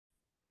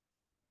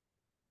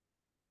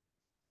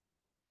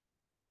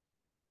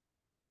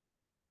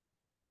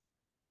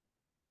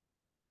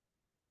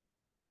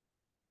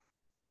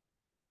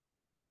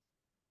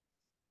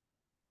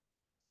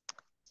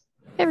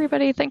Hey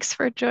everybody, thanks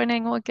for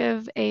joining. We'll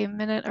give a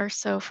minute or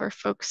so for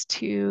folks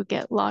to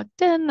get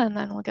logged in and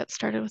then we'll get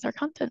started with our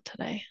content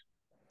today.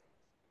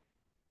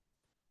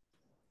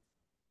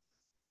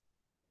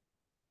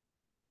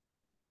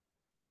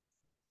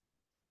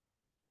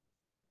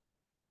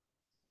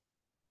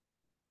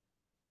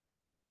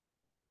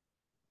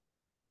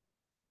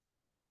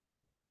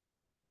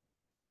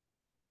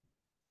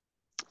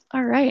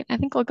 All right, I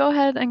think we'll go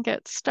ahead and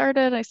get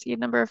started. I see a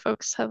number of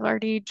folks have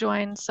already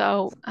joined,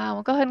 so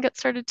we'll go ahead and get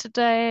started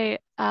today.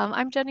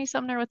 I'm Jenny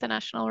Sumner with the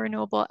National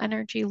Renewable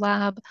Energy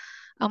Lab.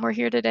 We're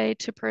here today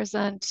to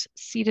present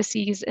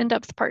C2C's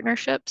in-depth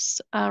partnerships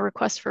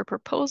request for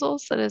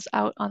proposals that is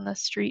out on the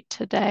street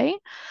today.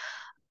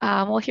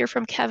 We'll hear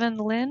from Kevin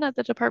Lynn at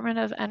the Department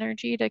of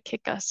Energy to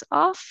kick us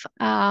off.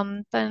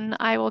 Then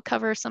I will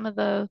cover some of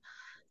the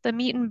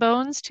meat and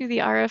bones to the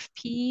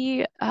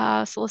RFP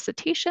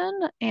solicitation,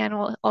 and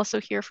we'll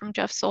also hear from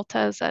Jeff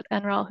Soltesz at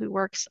NREL, who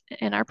works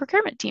in our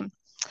procurement team.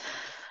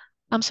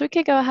 So we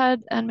could go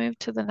ahead and move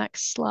to the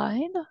next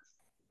slide.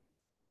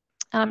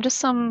 Just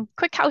some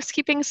quick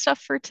housekeeping stuff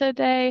for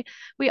today.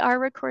 We are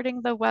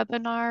recording the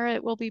webinar.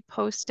 It will be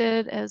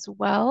posted as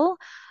well,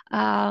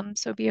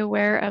 so be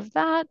aware of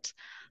that.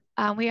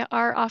 We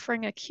are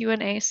offering a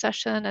Q&A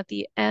session at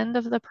the end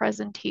of the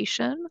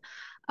presentation.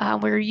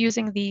 We're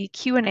using the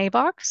Q&A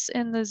box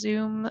in the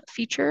Zoom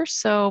feature,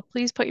 so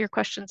please put your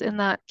questions in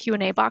that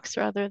Q&A box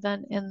rather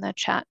than in the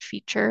chat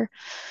feature.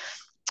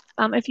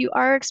 If you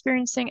are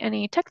experiencing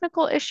any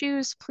technical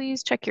issues,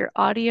 please check your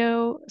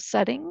audio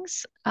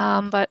settings,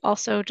 but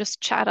also just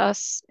chat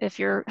us if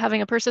you're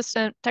having a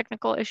persistent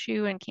technical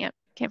issue and can't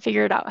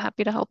figure it out.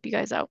 Happy to help you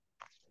guys out.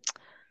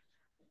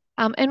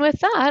 And with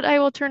that, I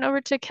will turn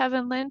over to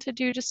Kevin Lynn to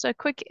do just a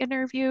quick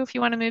interview, if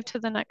you want to move to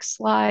the next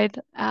slide,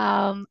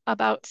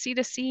 about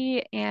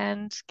C2C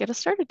and get us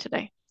started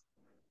today.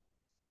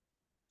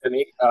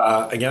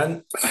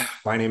 Again,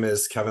 my name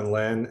is Kevin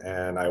Lynn,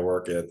 and I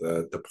work at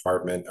the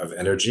Department of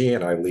Energy,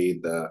 and I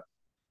lead the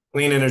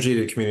Clean Energy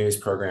to Communities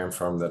program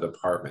from the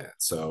department.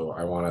 So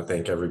I want to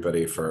thank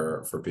everybody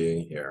for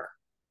being here.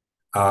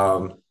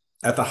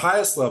 At the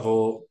highest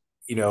level,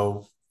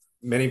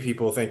 many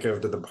people think of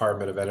the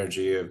Department of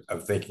Energy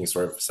of thinking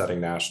sort of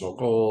setting national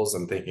goals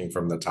and thinking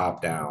from the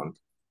top down.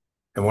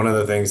 And one of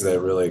the things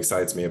that really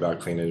excites me about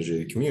Clean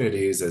Energy to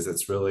Communities is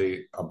it's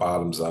really a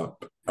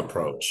bottoms-up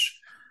approach.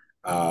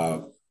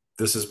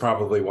 This is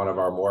probably one of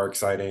our more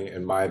exciting,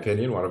 in my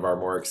opinion, one of our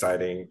more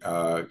exciting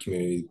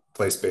community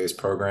place-based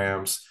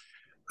programs.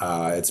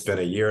 It's been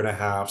a year and a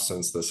half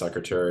since the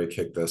Secretary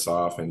kicked this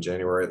off in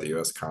January at the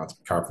U.S.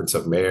 Conference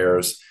of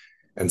Mayors.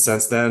 And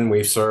since then,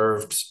 we've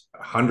served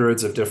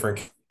hundreds of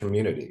different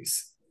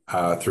communities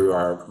through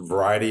our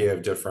variety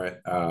of different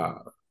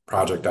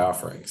project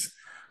offerings.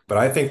 But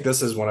I think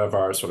this is one of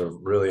our sort of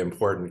really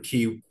important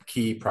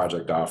key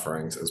project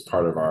offerings as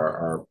part of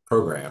our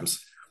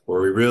programs,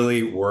 where we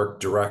really work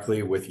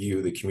directly with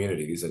you, the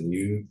communities, and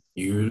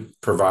you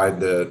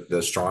provide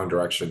the strong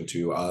direction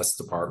to us,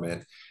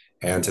 department,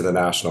 and to the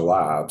national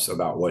labs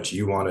about what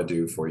you want to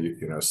do for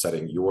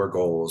setting your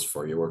goals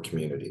for your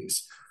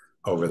communities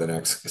over the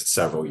next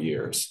several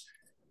years.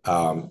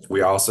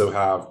 We also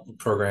have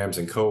programs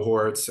and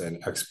cohorts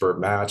and expert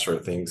match, or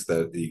things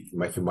that you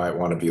might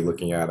want to be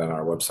looking at on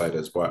our website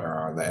as well,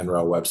 or on the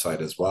NREL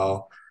website as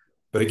well.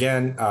 But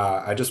again,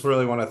 I just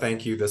really want to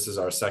thank you. This is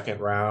our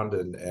second round,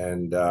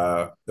 and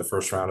the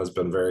first round has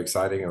been very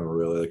exciting, and we're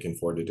really looking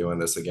forward to doing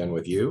this again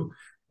with you.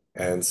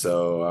 And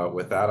so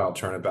with that, I'll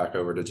turn it back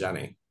over to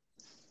Jenny.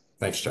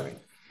 Thanks, Jenny.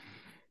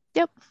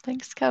 Yep,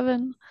 thanks,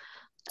 Kevin.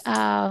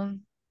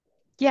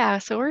 Yeah,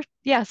 so we're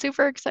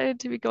super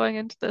excited to be going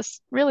into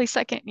this really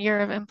second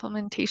year of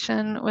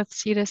implementation with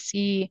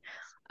C2C.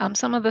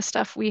 Some of the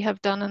stuff we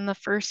have done in the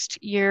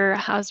first year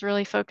has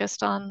really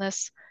focused on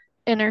this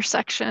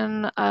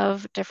intersection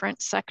of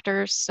different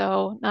sectors.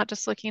 So not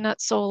just looking at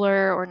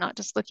solar or not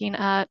just looking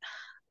at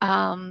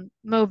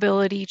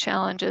mobility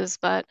challenges,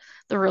 but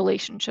the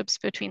relationships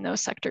between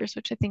those sectors,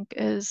 which I think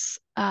is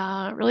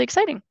really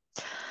exciting.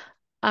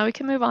 We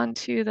can move on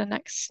to the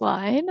next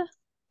slide.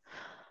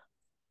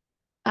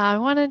 I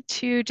wanted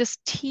to just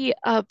tee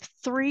up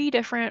 3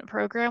 different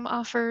program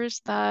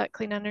offers that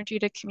Clean Energy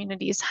to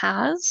Communities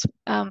has.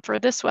 For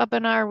this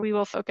webinar, we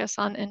will focus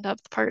on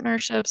in-depth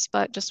partnerships,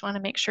 but just want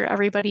to make sure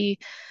everybody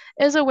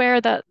is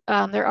aware that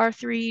there are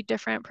 3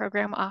 different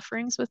program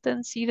offerings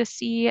within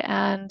C2C,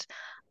 and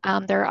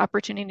there are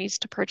opportunities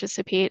to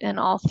participate in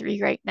all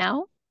 3 right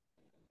now.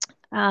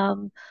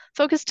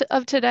 Focus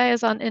of today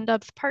is on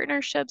in-depth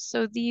partnerships.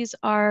 So these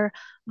are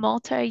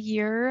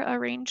multi-year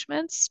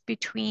arrangements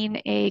between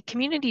a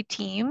community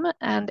team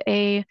and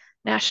a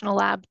national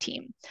lab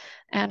team.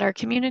 And our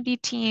community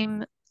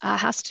team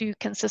has to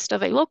consist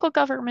of a local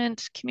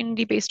government,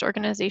 community-based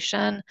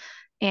organization,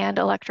 and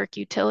electric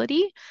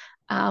utility.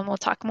 We'll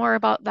talk more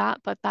about that,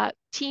 but that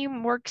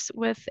team works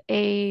with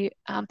a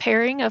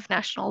pairing of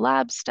national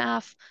lab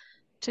staff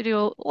to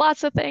do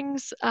lots of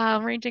things,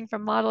 ranging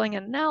from modeling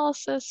and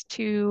analysis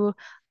to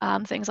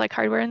things like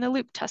hardware in the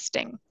loop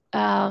testing.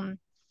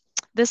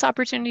 This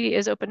opportunity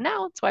is open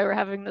now. That's why we're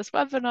having this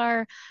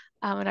webinar,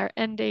 and our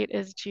end date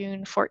is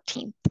June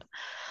 14th.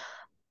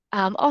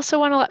 Also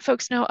want to let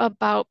folks know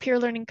about peer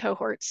learning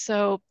cohorts.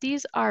 So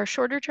these are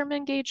shorter term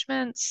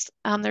engagements.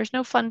 There's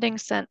no funding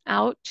sent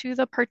out to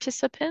the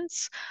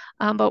participants,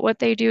 but what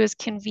they do is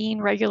convene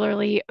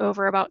regularly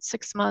over about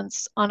 6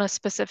 months on a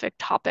specific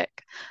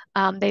topic.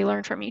 They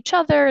learn from each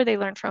other, they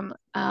learn from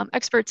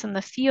experts in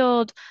the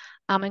field,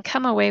 and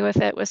come away with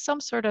it with some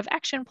sort of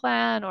action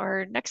plan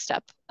or next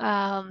step.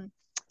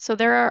 So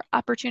there are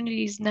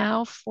opportunities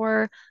now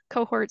for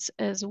cohorts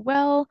as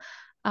well.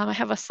 I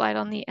have a slide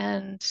on the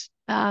end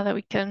that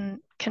we can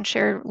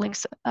share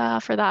links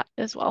for that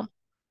as well.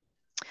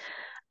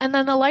 And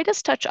then the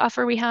lightest touch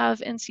offer we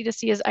have in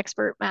C2C is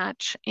Expert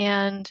Match.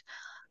 And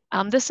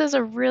this is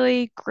a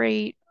really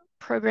great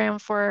program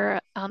for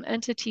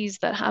entities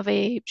that have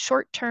a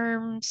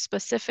short-term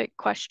specific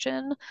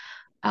question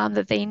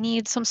that they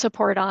need some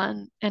support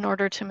on in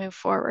order to move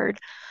forward.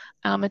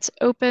 It's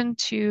open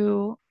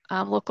to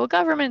local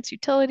governments,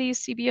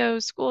 utilities,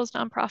 CBOs, schools,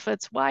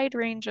 nonprofits, wide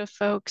range of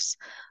folks.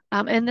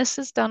 And this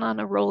is done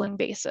on a rolling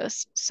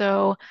basis.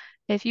 So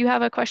if you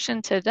have a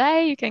question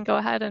today, you can go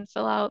ahead and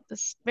fill out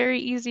this very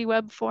easy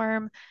web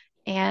form,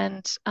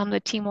 and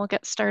the team will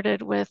get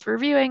started with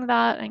reviewing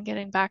that and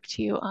getting back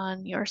to you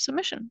on your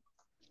submission.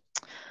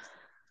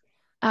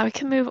 We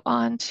can move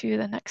on to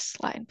the next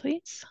slide,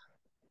 please.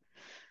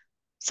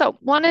 So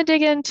want to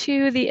dig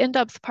into the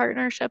in-depth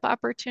partnership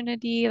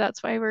opportunity.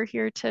 That's why we're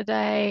here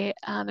today,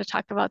 to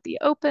talk about the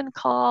open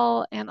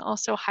call and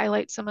also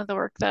highlight some of the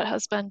work that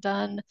has been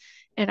done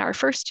in our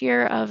first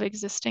year of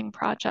existing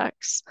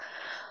projects.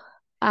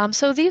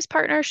 So these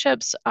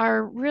partnerships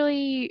are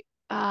really,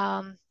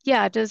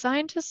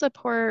 designed to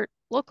support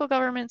local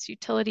governments,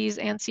 utilities,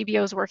 and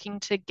CBOs working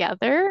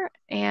together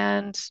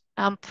and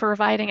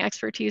providing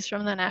expertise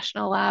from the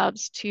national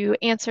labs to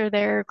answer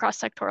their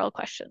cross-sectoral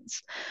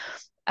questions.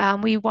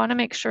 We want to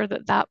make sure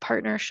that that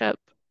partnership,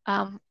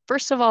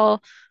 first of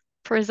all,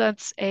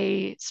 presents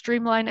a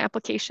streamlined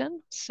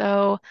application.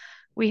 So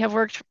we have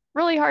worked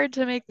really hard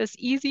to make this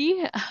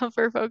easy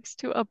for folks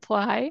to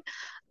apply.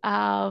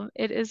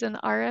 It is an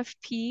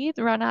RFP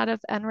run out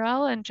of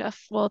NREL, and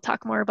Jeff will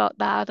talk more about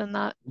that and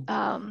that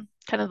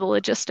kind of the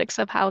logistics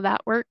of how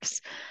that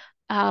works.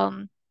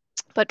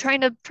 But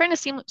trying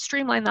to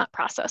streamline that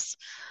process.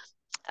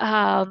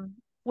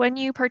 When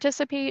you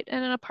participate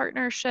in a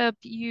partnership,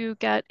 you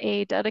get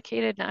a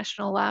dedicated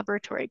national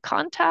laboratory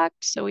contact.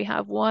 So we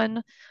have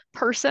one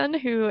person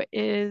who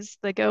is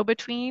the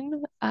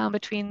go-between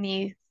between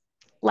the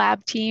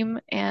lab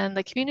team and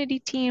the community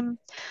team.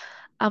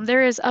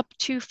 There is up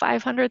to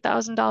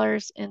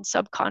 $500,000 in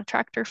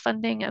subcontractor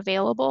funding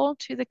available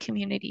to the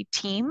community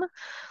team.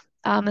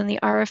 And the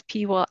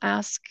RFP will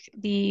ask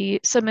the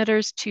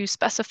submitters to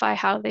specify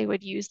how they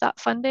would use that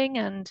funding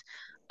and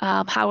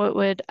how it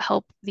would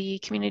help the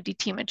community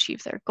team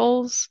achieve their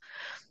goals.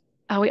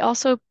 We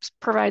also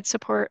provide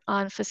support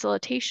on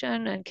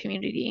facilitation and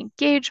community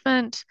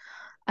engagement.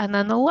 And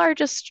then the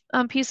largest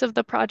piece of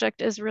the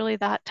project is really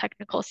that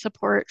technical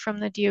support from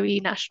the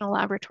DOE National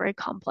Laboratory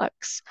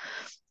Complex.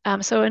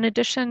 So in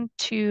addition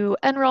to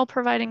NREL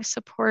providing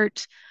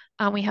support,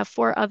 we have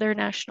 4 other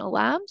national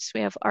labs.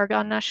 We have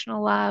Argonne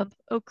National Lab,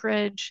 Oak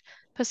Ridge,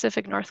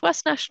 Pacific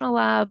Northwest National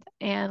Lab,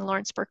 and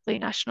Lawrence Berkeley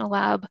National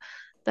Lab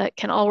that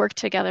can all work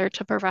together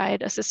to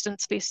provide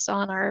assistance based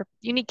on our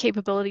unique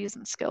capabilities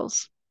and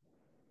skills.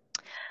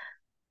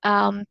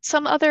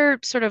 Some other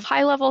sort of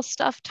high-level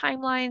stuff,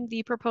 timeline,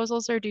 the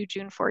proposals are due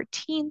June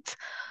 14th.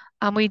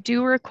 We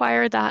do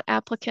require that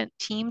applicant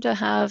team to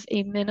have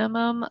a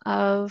minimum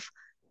of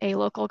a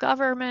local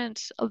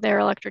government, their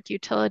electric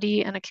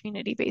utility, and a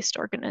community-based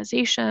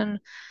organization.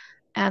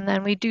 And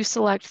then we do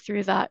select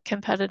through that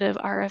competitive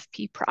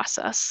RFP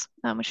process,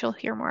 which you'll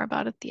hear more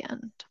about at the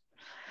end.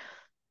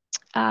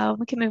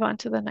 We can move on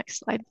to the next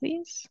slide,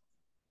 please.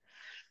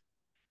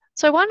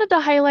 So I wanted to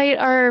highlight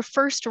our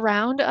first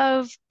round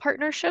of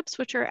partnerships,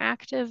 which are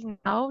active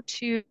now,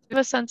 to give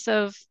a sense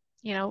of,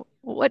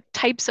 what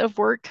types of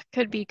work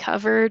could be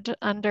covered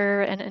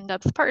under an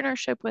in-depth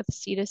partnership with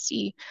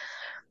C2C.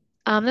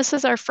 This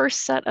is our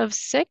first set of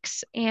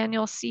 6, and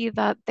you'll see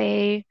that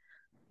they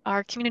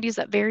are communities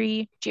that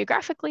vary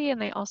geographically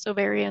and they also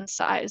vary in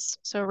size.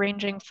 So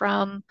ranging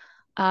from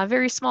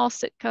very small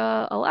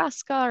Sitka,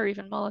 Alaska, or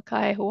even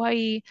Molokai,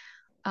 Hawaii,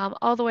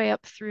 all the way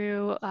up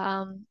through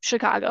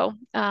Chicago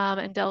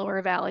and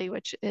Delaware Valley,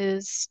 which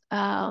is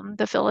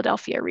the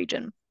Philadelphia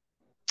region.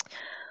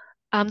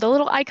 The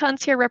little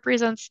icons here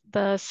represents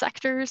the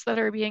sectors that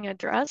are being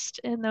addressed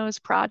in those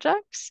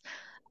projects.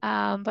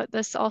 But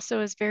this also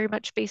is very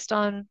much based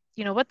on,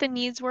 what the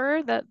needs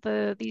were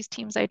that these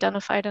teams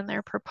identified in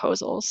their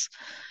proposals.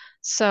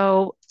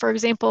 So for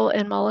example,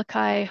 in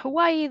Molokai,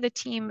 Hawaii, the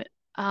team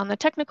on the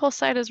technical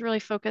side is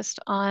really focused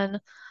on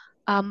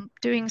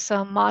doing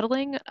some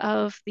modeling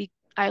of the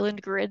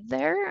island grid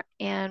there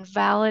and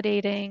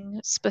validating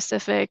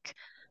specific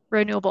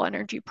renewable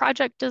energy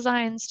project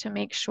designs to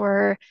make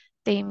sure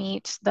they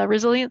meet the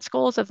resilience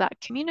goals of that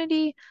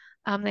community,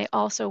 they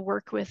also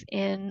work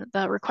within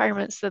the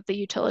requirements that the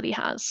utility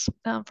has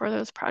for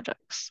those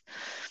projects.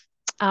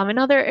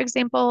 Another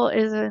example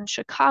is in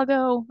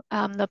Chicago.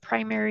 The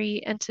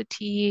primary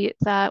entity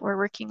that we're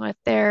working with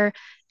there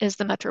is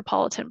the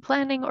Metropolitan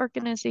Planning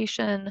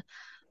Organization.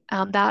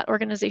 That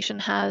organization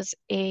has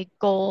a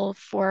goal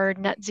for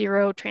net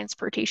zero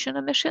transportation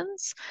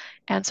emissions.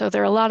 And so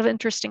there are a lot of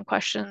interesting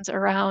questions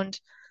around,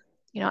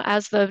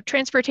 as the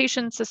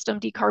transportation system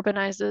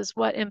decarbonizes,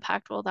 what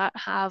impact will that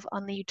have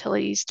on the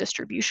utilities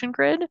distribution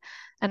grid?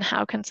 And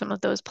how can some of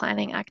those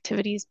planning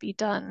activities be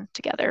done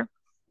together?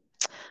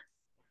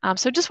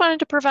 So just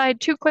wanted to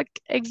provide two quick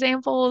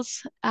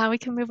examples. We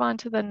can move on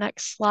to the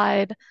next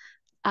slide,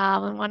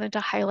 and wanted to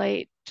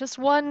highlight just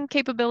one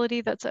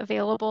capability that's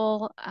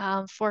available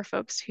for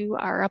folks who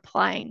are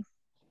applying.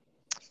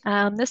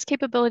 This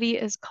capability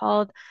is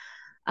called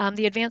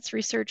the Advanced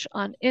Research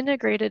on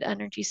Integrated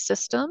Energy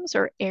Systems,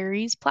 or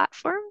ARES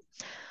platform.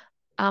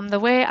 The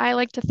way I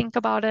like to think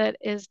about it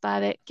is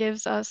that it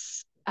gives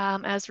us,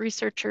 as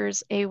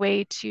researchers, a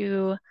way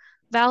to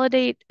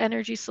validate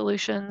energy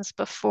solutions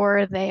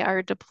before they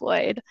are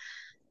deployed.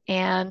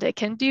 And it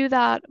can do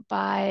that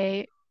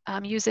by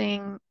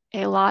using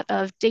a lot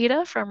of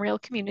data from real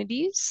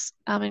communities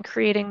and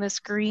creating this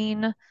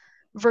green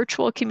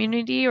virtual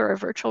community or a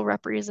virtual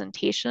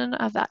representation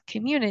of that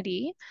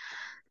community.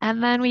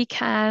 And then we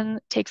can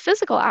take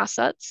physical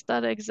assets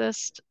that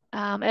exist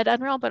at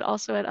NREL, but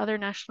also at other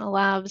national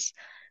labs,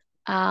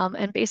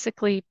 and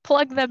basically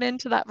plug them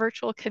into that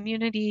virtual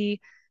community,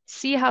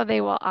 see how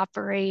they will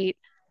operate,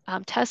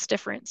 test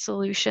different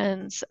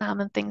solutions,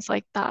 and things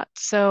like that.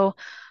 So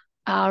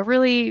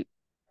really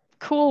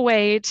cool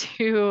way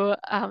to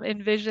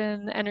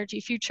envision energy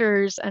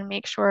futures and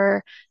make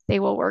sure they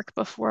will work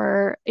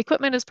before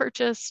equipment is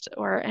purchased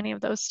or any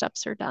of those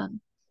steps are done.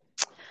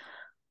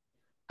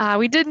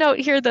 We did note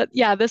here that,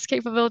 yeah, this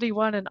capability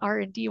won an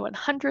R&D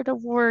 100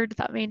 award.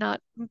 That may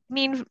not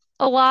mean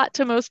a lot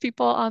to most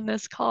people on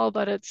this call,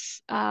 but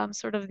it's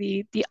sort of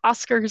the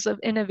Oscars of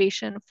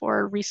innovation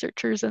for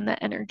researchers in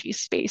the energy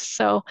space.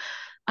 So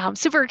I'm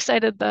super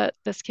excited that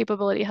this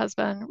capability has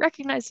been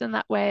recognized in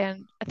that way,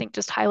 and I think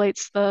just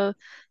highlights the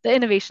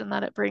innovation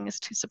that it brings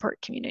to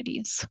support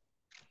communities.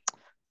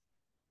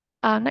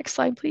 Next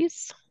slide,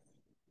 please.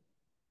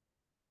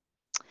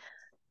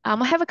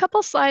 I have a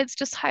couple slides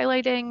just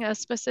highlighting a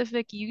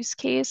specific use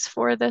case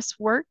for this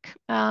work.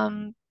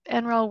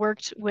 NREL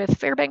worked with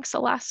Fairbanks,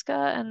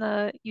 Alaska, and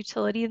the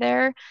utility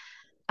there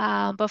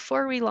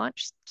before we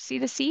launched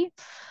C2C.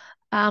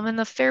 And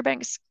the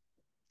Fairbanks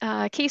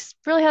case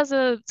really has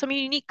some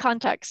unique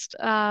context.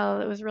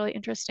 It was really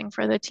interesting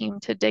for the team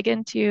to dig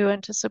into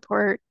and to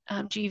support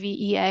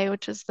GVEA,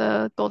 which is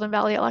the Golden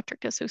Valley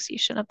Electric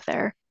Association up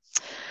there.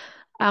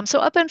 So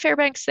up in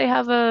Fairbanks, they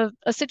have a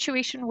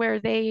situation where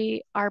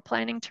they are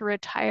planning to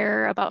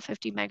retire about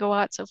 50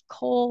 megawatts of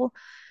coal.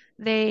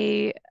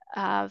 They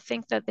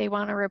think that they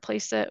want to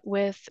replace it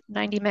with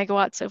 90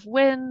 megawatts of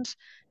wind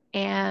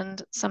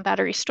and some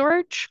battery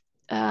storage.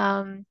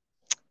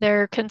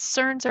 Their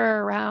concerns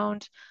are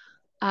around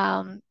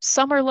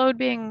summer load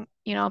being,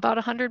 about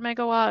 100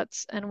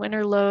 megawatts and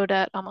winter load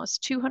at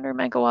almost 200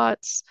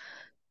 megawatts.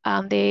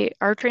 They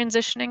are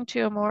transitioning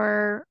to a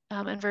more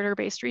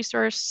inverter-based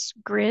resource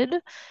grid,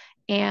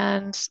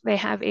 and they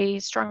have a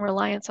strong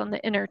reliance on the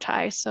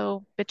intertie.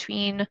 So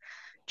between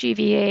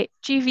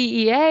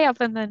GVEA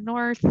up in the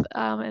north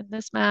in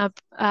this map,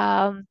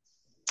 down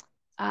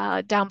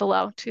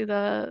below to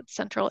the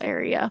central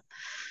area.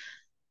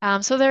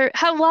 So they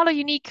have a lot of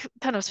unique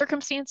kind of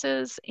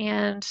circumstances,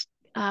 and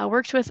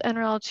worked with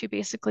NREL to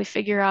basically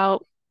figure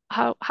out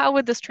how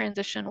would this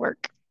transition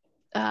work.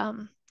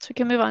 So we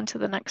can move on to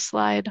the next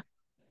slide.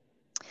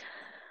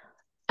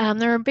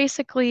 There are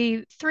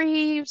basically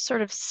three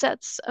sort of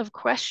sets of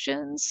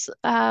questions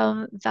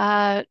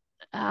that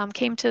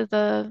came to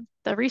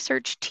the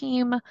research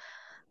team.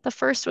 The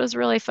first was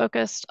really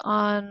focused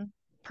on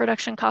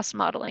production cost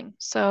modeling.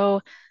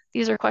 So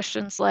these are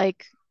questions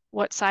like,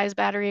 what size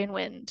battery and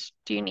wind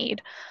do you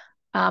need?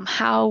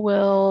 How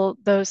will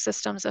those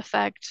systems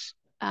affect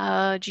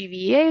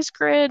GVEA's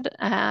grid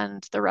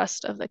and the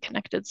rest of the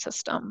connected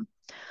system?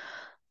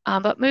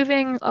 But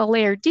moving a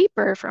layer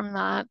deeper from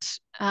that,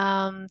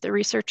 the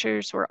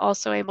researchers were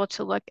also able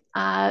to look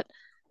at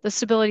the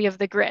stability of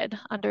the grid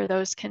under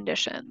those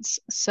conditions.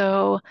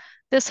 So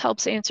this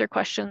helps answer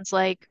questions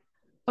like,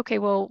 okay,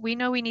 well, we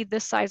know we need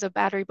this size of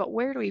battery, but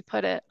where do we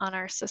put it on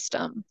our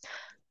system?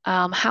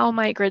 How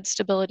might grid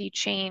stability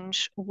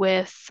change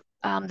with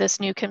this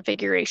new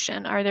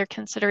configuration? Are there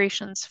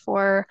considerations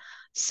for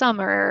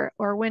summer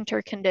or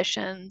winter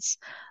conditions?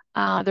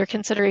 There are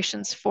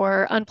considerations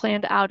for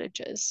unplanned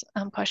outages,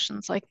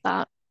 questions like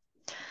that.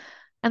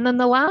 And then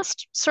the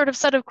last sort of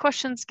set of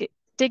questions,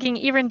 digging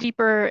even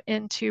deeper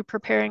into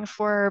preparing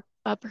for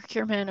a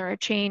procurement or a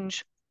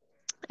change,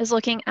 is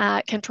looking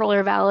at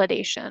controller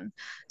validation.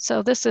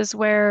 So this is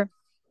where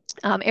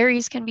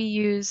ARES can be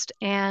used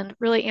and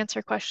really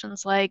answer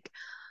questions like,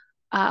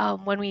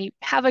 when we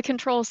have a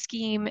control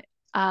scheme,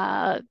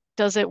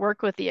 does it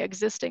work with the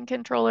existing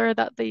controller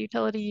that the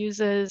utility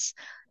uses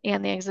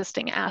and the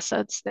existing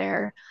assets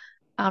there?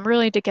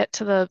 Really to get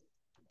to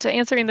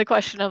answering the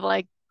question of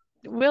like,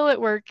 will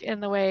it work in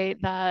the way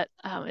that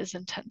is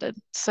intended?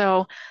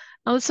 So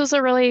this was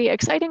a really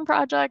exciting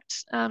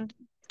project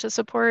to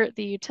support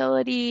the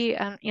utility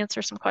and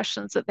answer some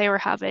questions that they were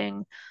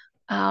having,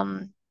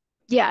 yeah,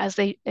 as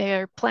they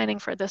are planning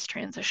for this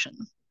transition.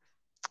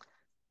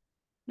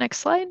 Next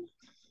slide.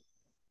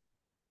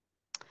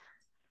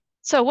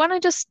 So I want to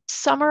just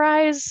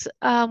summarize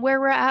where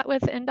we're at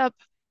with end-up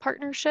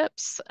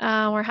partnerships.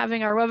 We're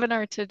having our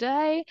webinar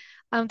today.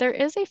 There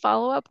is a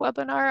follow-up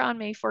webinar on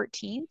May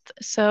 14th.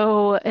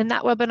 So in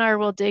that webinar,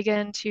 we'll dig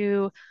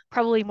into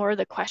probably more of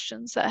the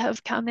questions that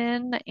have come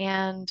in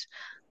and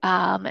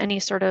any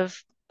sort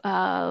of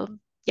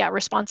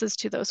responses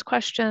to those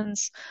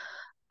questions.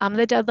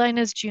 The deadline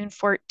is June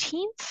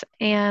 14th,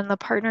 and the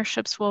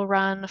partnerships will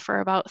run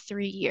for about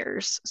 3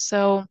 years.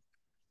 So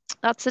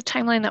that's the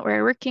timeline that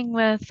we're working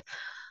with.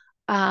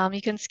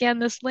 You can scan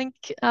this link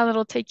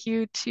that'll take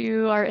you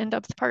to our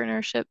in-depth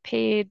partnership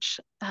page.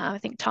 I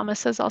think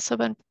Thomas has also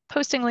been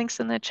posting links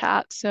in the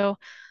chat, so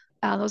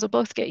those will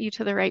both get you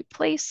to the right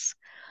place.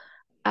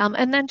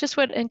 And then just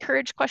would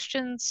encourage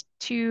questions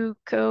to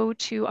go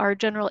to our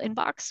general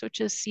inbox,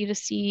 which is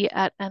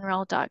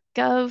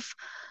c2c@nrel.gov.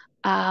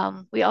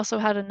 We also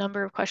had a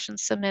number of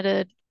questions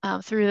submitted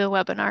through the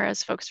webinar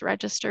as folks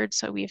registered,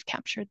 so we've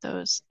captured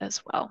those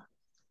as well.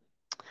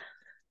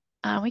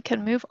 We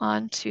can move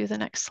on to the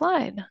next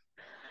slide.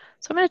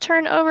 So I'm going to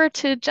turn over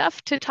to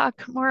Jeff to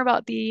talk more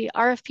about the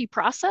RFP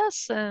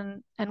process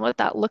and what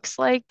that looks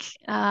like.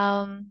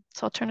 So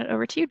I'll turn it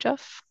over to you,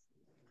 Jeff.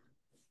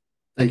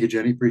 Thank you,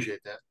 Jenny.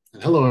 Appreciate that.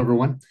 And hello,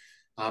 everyone.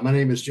 My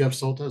name is Jeff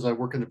Soltesz. I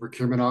work in the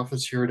procurement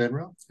office here at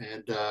NREL.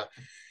 And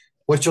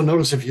what you'll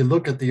notice if you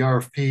look at the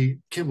RFP,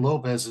 Kim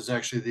Lopez is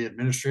actually the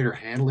administrator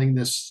handling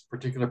this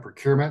particular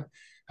procurement.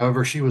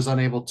 However, she was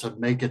unable to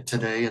make it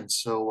today. And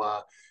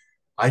so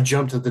I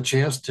jumped at the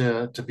chance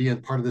to be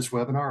in part of this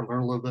webinar and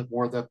learn a little bit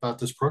more about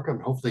this program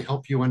and hopefully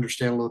help you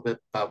understand a little bit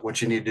about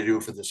what you need to do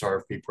for this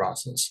RFP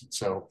process.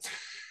 So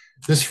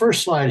this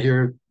first slide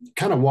here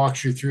kind of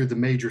walks you through the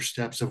major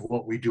steps of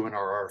what we do in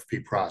our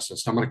RFP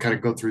process. I'm going to kind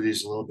of go through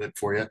these a little bit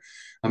for you.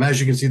 As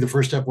you can see, the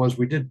first step was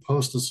we did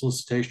post a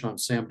solicitation on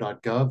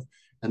sam.gov,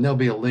 and there'll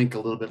be a link a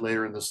little bit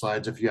later in the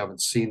slides if you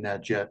haven't seen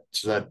that yet,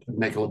 so that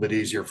make it a little bit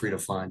easier for you to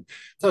find.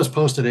 That was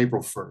posted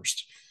April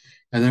 1st.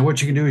 And then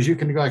what you can do is you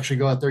can actually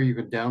go out there, you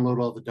can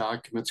download all the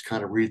documents,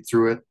 kind of read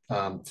through it,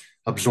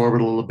 absorb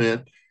it a little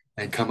bit,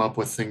 and come up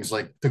with things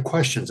like the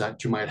questions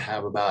that you might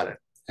have about it.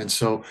 And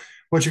so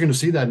what you're going to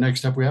see that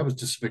next step we have is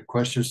to submit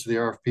questions to the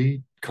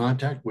RFP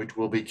contact, which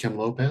will be Kim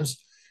Lopez.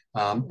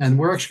 And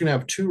we're actually going to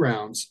have 2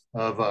 rounds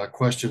of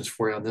questions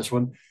for you on this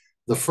one.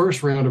 The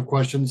first round of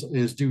questions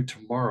is due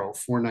tomorrow,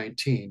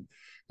 4/19,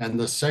 and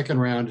the second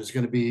round is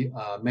going to be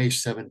May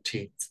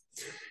 17th.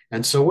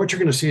 And so what you're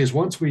going to see is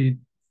once we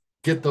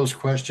get those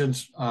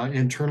questions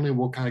internally,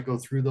 we'll kind of go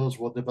through those.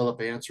 We'll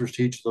develop answers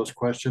to each of those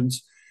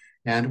questions.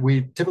 And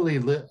we typically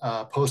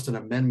post an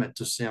amendment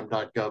to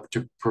sam.gov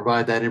to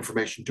provide that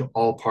information to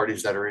all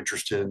parties that are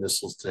interested in this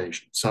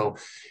solicitation. So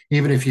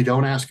even if you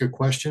don't ask a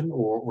question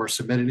or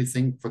submit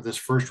anything for this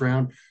first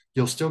round,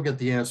 you'll still get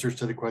the answers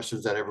to the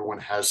questions that everyone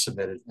has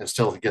submitted and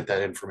still get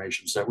that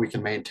information so that we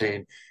can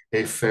maintain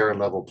a fair and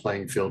level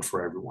playing field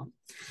for everyone.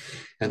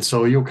 And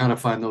so you'll kind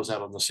of find those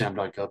out on the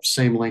sam.gov,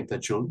 same link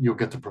that you'll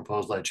get the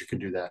proposal that you can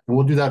do that. And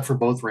we'll do that for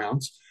both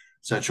rounds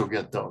so that you'll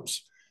get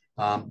those.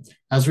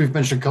 As we've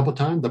mentioned a couple of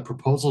times, the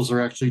proposals are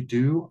actually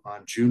due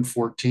on June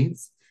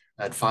 14th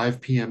at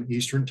 5 p.m.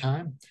 Eastern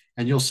time.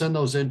 And you'll send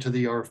those into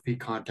the RFP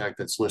contact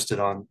that's listed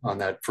on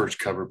that first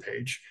cover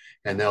page.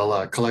 And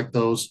they'll collect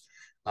those.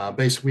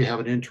 Basically, we have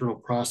an internal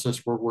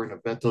process where we're going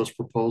to vet those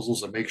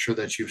proposals and make sure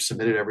that you've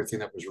submitted everything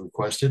that was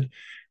requested.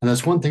 And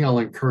that's one thing I'll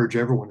encourage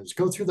everyone is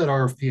go through that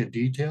RFP in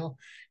detail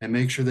and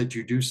make sure that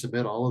you do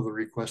submit all of the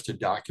requested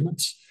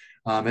documents.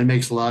 It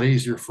makes it a lot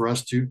easier for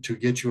us to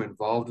get you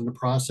involved in the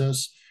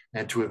process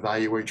and to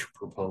evaluate your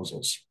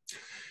proposals.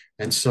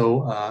 And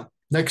so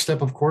next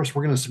step, of course,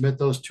 we're going to submit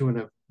those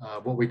to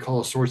what we call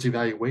a source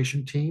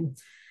evaluation team.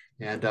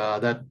 And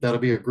that'll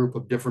be a group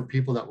of different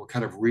people that will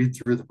kind of read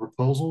through the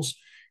proposals,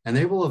 and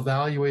they will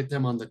evaluate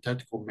them on the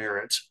technical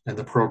merits and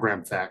the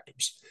program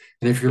factors.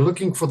 And if you're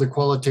looking for the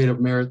qualitative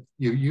merit,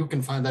 you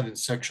can find that in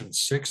section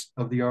 6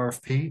 of the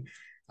RFP.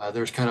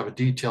 There's kind of a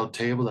detailed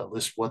table that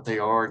lists what they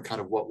are and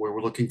kind of what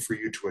we're looking for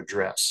you to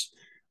address.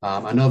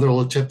 Another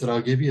little tip that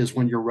I'll give you is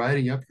when you're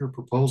writing up your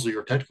proposal,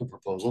 your technical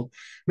proposal,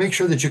 make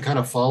sure that you kind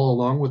of follow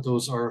along with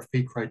those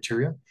RFP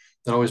criteria.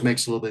 That always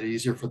makes it a little bit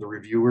easier for the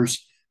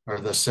reviewers or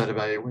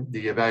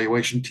the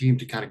evaluation team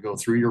to kind of go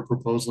through your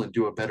proposal and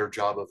do a better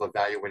job of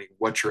evaluating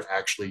what you're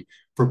actually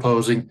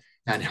proposing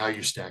and how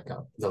you stack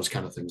up, those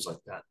kind of things like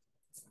that.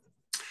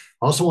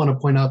 I also want to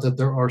point out that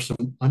there are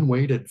some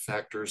unweighted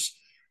factors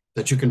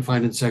that you can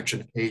find in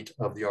section 8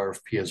 of the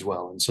RFP as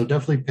well. And so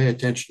definitely pay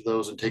attention to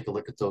those and take a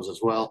look at those as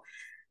well.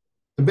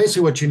 And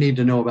basically what you need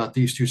to know about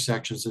these two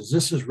sections is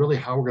this is really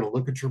how we're going to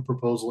look at your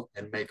proposal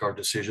and make our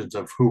decisions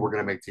of who we're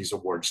going to make these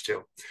awards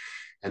to.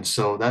 And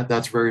so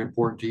that's very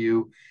important to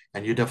you.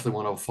 And you definitely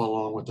want to follow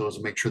along with those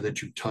and make sure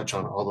that you touch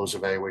on all those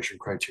evaluation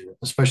criteria,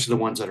 especially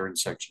the ones that are in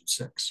section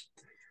 6.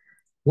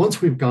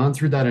 Once we've gone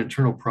through that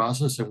internal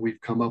process and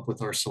we've come up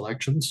with our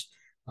selections,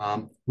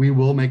 we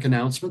will make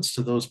announcements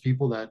to those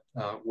people that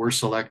were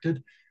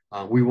selected.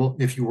 We will,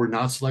 if you were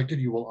not selected,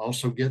 you will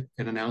also get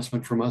an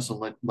announcement from us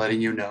and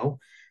letting you know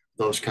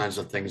those kinds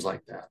of things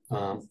like that.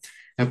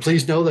 And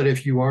please know that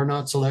if you are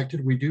not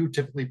selected, we do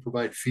typically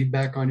provide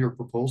feedback on your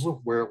proposal,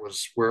 where it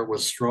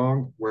was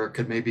strong, where it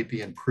could maybe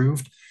be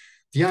improved.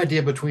 The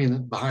idea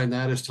behind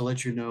that is to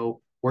let you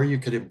know where you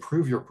could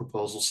improve your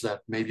proposal so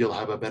that maybe you'll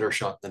have a better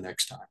shot the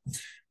next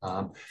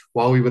time.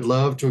 While we would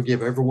love to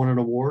give everyone an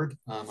award,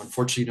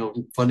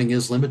 unfortunately, funding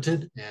is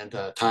limited and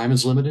time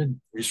is limited,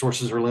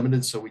 resources are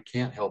limited, so we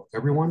can't help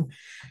everyone.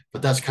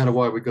 But that's kind of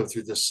why we go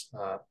through this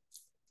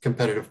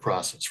competitive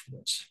process for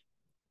this.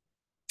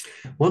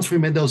 Once we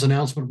made those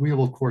announcements, we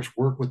will, of course,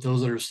 work with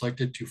those that are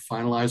selected to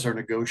finalize our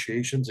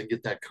negotiations and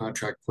get that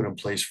contract put in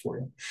place for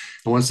you.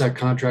 And once that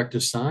contract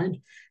is signed,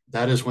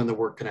 that is when the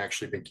work can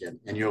actually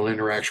begin. And your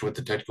interaction with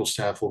the technical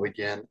staff will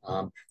begin,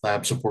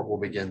 lab support will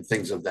begin,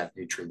 things of that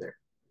nature there.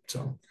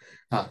 So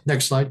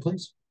next slide,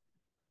 please.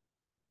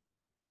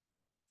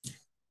 A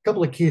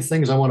couple of key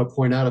things I want to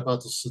point out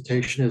about the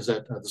solicitation is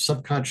that the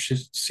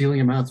subcontract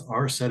ceiling amounts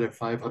are set at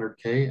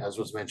 500K, as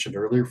was mentioned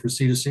earlier for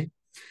C2C.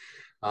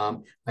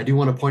 I do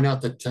want to point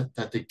out that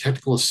the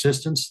technical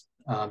assistance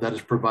that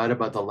is provided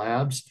by the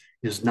labs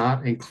is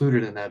not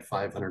included in that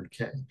 500K.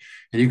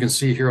 And you can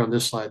see here on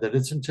this slide that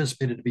it's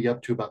anticipated to be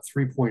up to about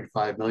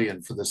 3.5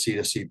 million for the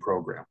C2C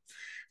program.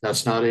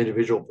 That's not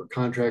individual per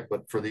contract,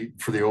 but for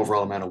the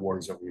overall amount of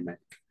awards that we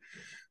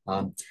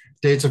make.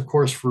 Dates, of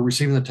course, for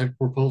receiving the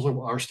technical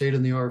proposal are stated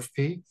in the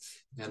RFP.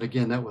 And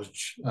again, that was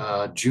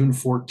June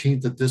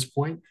 14th at this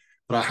point.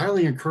 But I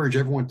highly encourage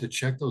everyone to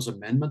check those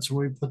amendments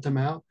when we put them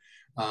out.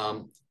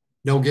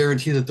 No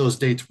guarantee that those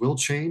dates will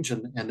change,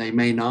 and they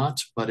may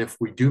not, but if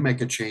we do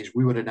make a change,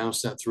 we would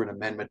announce that through an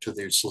amendment to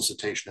the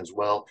solicitation as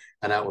well,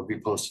 and that would be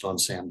posted on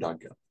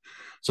sam.gov.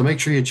 So make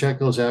sure you check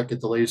those out,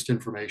 get the latest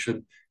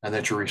information, and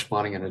that you're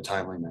responding in a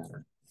timely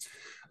manner.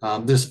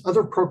 There's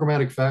other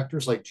programmatic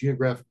factors like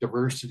geographic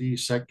diversity,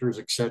 sectors,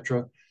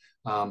 etc.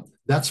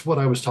 That's what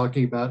I was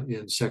talking about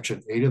in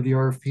section 8 of the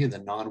RFP, the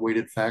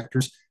non-weighted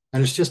factors,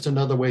 and it's just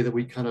another way that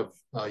we kind of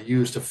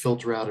use to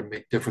filter out and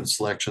make different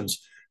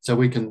selections. So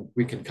we can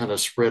kind of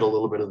spread a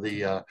little bit of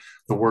the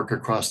work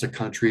across the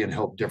country and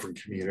help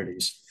different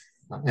communities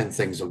and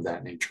things of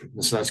that nature.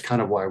 And so that's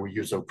kind of why we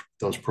use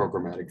those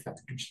programmatic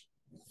factors.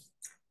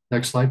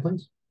 Next slide,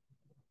 please.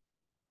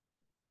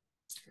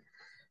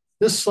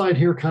 This slide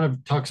here kind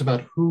of talks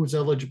about who's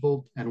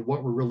eligible and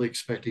what we're really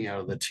expecting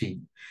out of the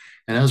team.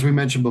 And as we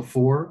mentioned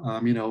before,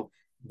 you know,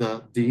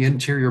 the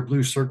interior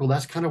blue circle,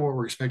 that's kind of what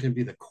we're expecting to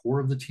be the core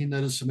of the team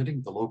that is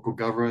submitting, the local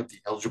government, the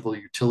eligible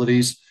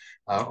utilities,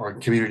 or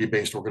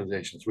community-based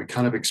organizations. We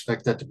kind of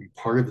expect that to be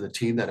part of the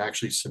team that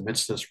actually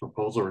submits this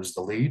proposal or is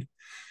the lead.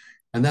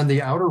 And then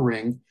the outer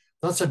ring,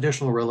 that's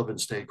additional relevant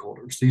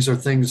stakeholders. These are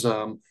things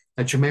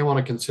that you may want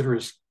to consider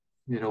as,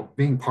 you know,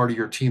 being part of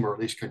your team or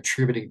at least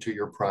contributing to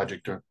your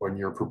project or in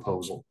your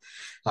proposal.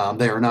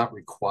 They are not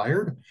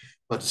required,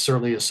 but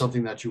certainly is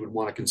something that you would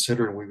want to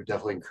consider. And we would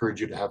definitely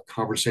encourage you to have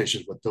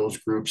conversations with those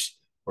groups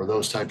or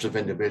those types of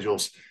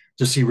individuals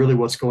to see really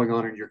what's going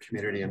on in your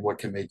community and what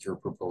can make your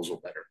proposal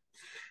better.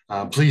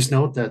 Please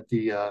note that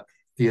the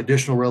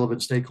additional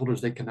relevant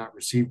stakeholders, they cannot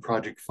receive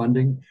project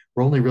funding.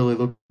 We're only really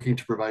looking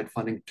to provide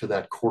funding to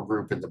that core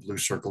group in the blue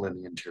circle in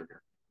the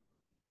interior.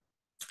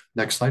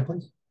 Next slide,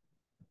 please.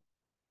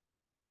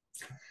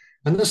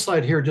 And this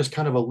slide here, just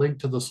kind of a link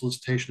to the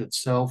solicitation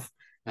itself,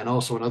 and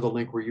also another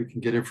link where you can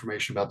get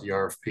information about the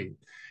RFP.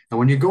 And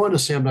when you go into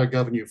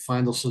sam.gov and you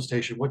find the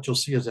solicitation, what you'll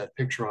see is that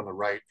picture on the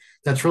right.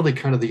 That's really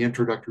kind of the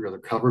introductory or the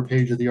cover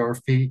page of the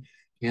RFP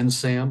in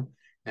SAM.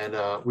 And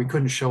we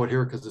couldn't show it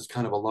here because it's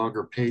kind of a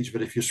longer page,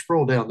 but if you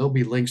scroll down, there'll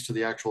be links to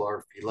the actual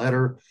RFP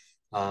letter,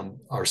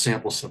 our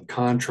sample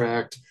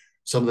subcontract,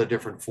 some of the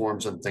different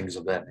forms and things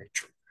of that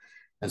nature.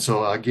 And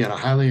so again, I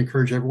highly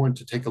encourage everyone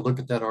to take a look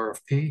at that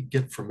RFP,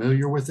 get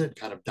familiar with it,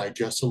 kind of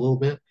digest a little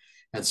bit,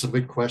 and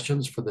submit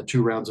questions for the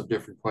 2 rounds of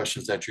different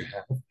questions that you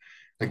have.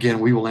 Again,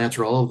 we will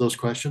answer all of those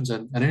questions,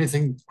 and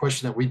anything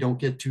question that we don't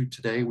get to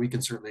today, we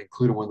can certainly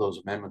include in one of those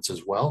amendments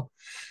as well.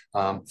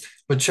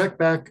 But check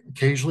back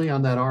occasionally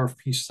on that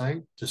RFP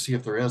site to see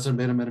if there hasn't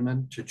been an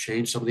amendment to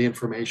change some of the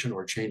information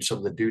or change some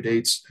of the due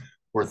dates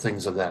or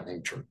things of that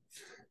nature.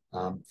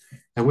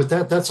 And with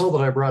that, that's all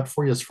that I brought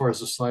for you as far as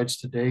the slides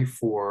today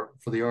for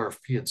the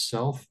RFP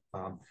itself.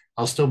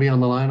 I'll still be on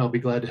the line. I'll be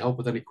glad to help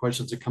with any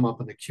questions that come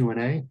up in the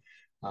Q&A.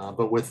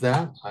 But with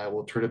that, I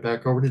will turn it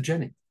back over to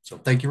Jenny. So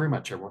thank you very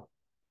much, everyone.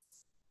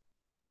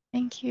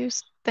 Thank you.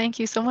 Thank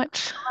you so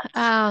much.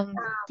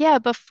 Yeah,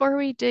 before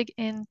we dig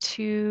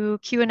into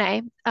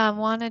Q&A,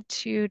 wanted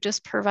to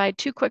just provide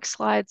two quick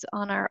slides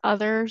on our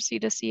other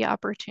C2C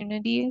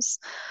opportunities.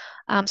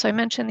 So I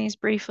mentioned these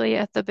briefly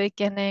at the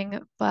beginning,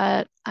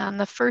 but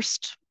the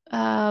first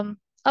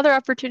other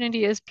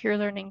opportunity is peer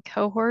learning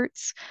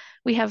cohorts.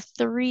 We have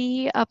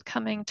three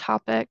upcoming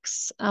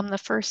topics. The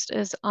first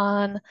is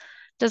on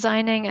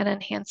designing and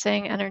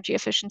enhancing energy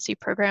efficiency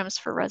programs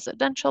for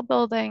residential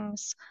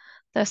buildings.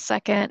 The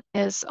second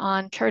is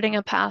on charting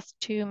a path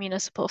to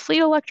municipal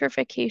fleet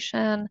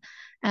electrification.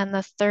 And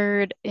the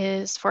third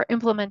is for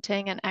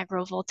implementing an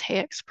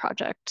agrovoltaics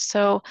project.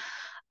 So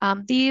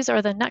these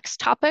are the next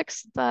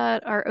topics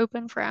that are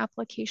open for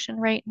application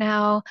right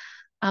now.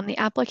 The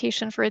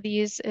application for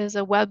these is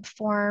a web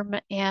form,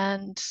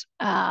 and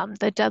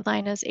the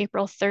deadline is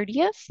April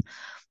 30th.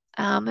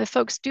 If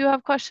folks do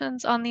have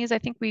questions on these, I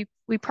think we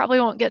probably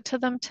won't get to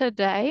them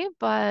today,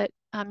 but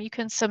you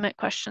can submit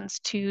questions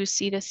to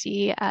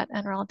C2C at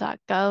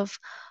nrel.gov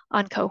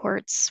on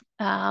cohorts,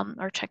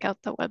 or check out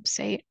the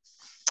website.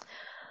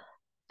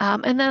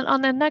 And then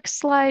on the next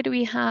slide,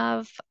 we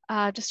have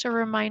just a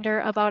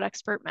reminder about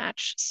Expert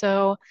Match.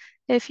 So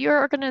if your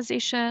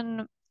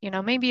organization,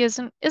 maybe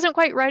isn't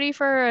quite ready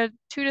for a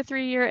 2 to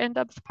 3 year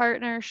in-depth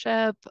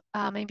partnership,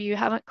 maybe you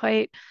haven't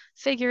quite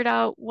figured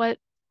out what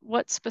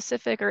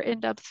specific or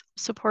in-depth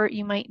support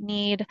you might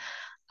need,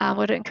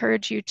 would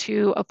encourage you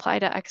to apply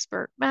to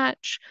Expert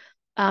Match.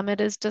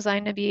 It is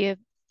designed to be an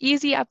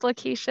easy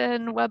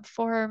application, web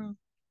form,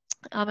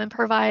 and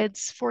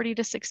provides 40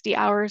 to 60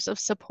 hours of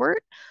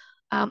support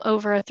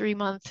over a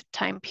 3-month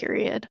time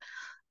period.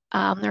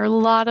 There are a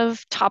lot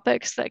of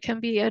topics that can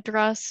be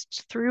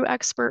addressed through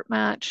Expert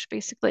Match,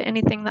 basically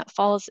anything that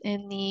falls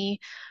in the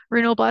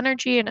renewable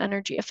energy and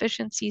energy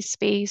efficiency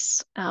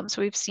space.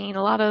 So we've seen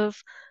a lot of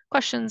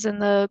questions in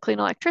the clean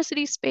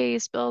electricity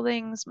space,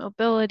 buildings,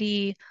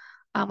 mobility.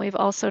 We've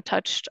also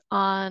touched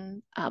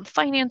on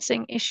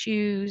financing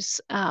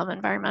issues,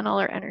 environmental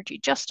or energy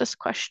justice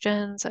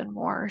questions, and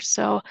more.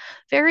 So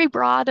very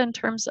broad in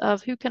terms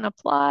of who can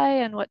apply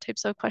and what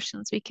types of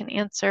questions we can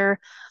answer,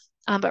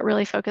 but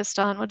really focused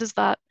on what is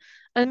that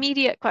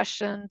immediate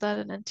question that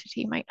an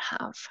entity might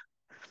have.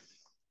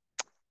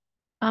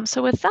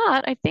 So with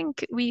that, I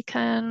think we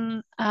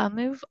can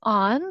move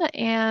on.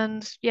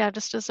 And yeah,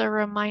 just as a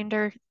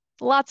reminder,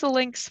 lots of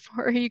links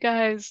for you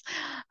guys.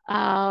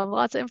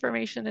 Lots of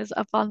information is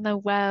up on the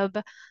web,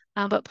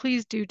 but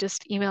please do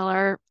just email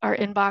our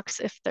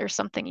inbox if there's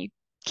something you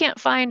can't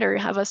find or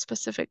have a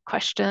specific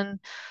question.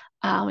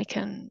 We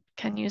can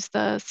use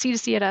the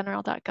C2C at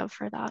nrel.gov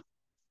for that.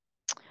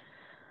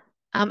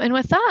 And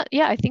with that,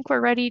 yeah, I think we're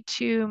ready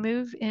to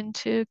move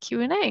into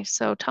Q&A.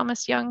 So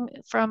Thomas Young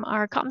from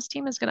our comms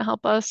team is going to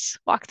help us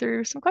walk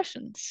through some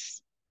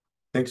questions.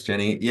 Thanks,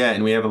 Jenny. Yeah,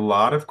 and we have a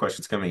lot of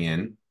questions coming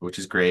in, which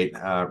is great.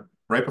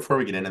 Right before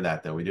we get into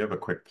that, though, we do have a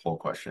quick poll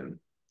question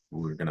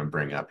we're going to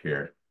bring up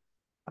here.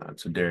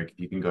 So Derek,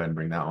 you can go ahead and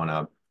bring that one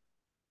up.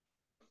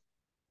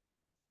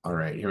 All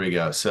right, here we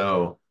go.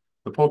 So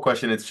the poll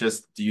question, it's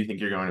just, do you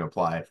think you're going to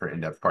apply for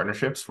in-depth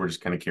partnerships? We're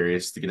just kind of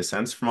curious to get a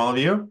sense from all of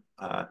you.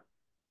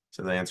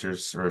 So the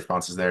answers or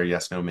responses there,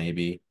 yes, no,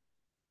 maybe.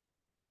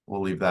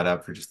 We'll leave that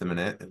up for just a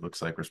minute. It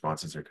looks like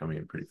responses are coming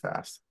in pretty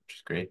fast, which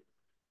is great.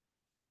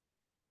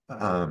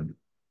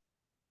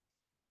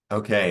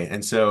 Okay,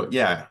 and so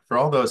yeah, for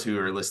all those who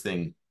are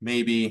listening,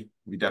 maybe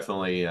we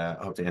definitely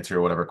hope to answer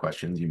whatever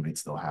questions you might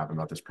still have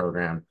about this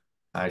program.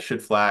 I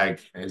should flag,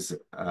 as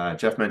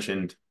Jeff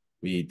mentioned,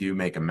 we do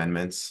make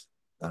amendments.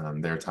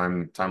 There are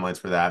timelines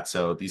for that,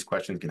 so these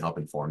questions can help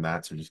inform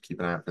that. So just keep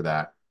an eye out for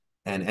that.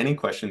 And any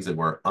questions that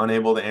we're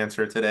unable to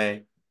answer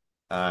today,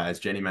 as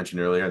Jenny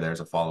mentioned earlier, there's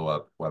a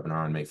follow-up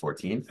webinar on May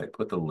 14th. I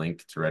put the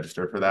link to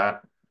register for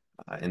that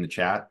in the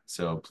chat.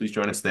 So please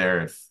join us there.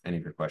 If any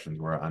of your questions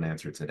were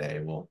unanswered today,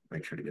 we'll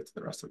make sure to get to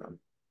the rest of them.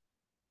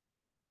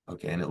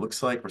 Okay, and it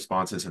looks like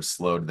responses have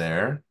slowed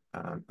there,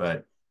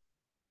 but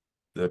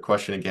the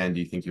question again, do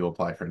you think you'll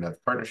apply for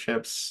in-depth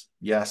partnerships?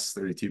 Yes,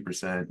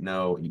 32%,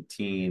 no,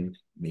 18,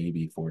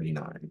 maybe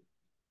 49.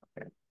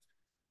 Okay.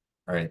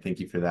 All right, thank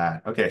you for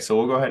that. Okay, so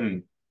we'll go ahead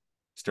and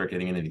start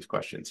getting into these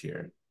questions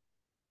here.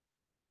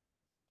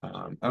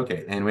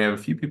 Okay, and we have a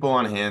few people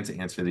on hand to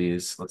answer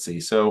these. Let's see.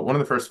 So one of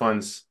the first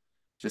ones,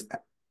 just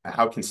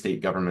how can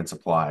state governments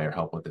apply or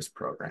help with this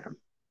program?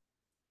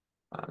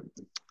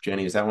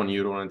 Jenny, is that one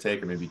you'd want to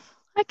take, or maybe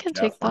I can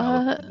Jeff take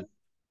that. Okay.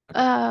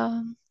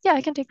 Yeah,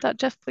 I can take that.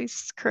 Jeff,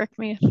 please correct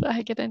me if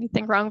I get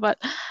anything wrong.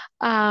 But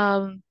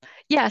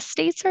yeah,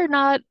 states are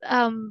not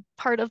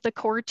part of the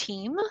core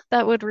team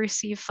that would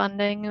receive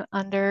funding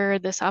under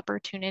this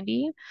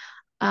opportunity.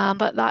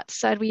 But that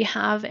said, we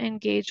have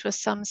engaged with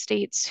some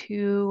states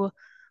who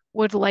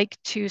would like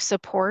to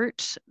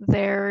support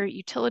their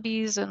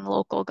utilities and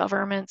local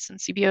governments and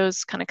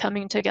CBOs kind of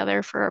coming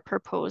together for a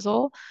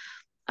proposal.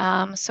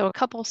 So a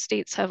couple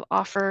states have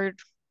offered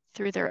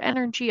through their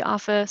energy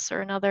office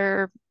or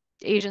another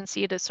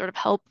agency to sort of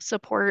help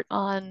support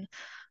on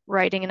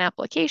writing an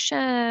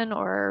application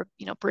or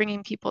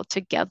bringing people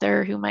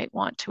together who might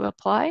want to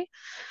apply.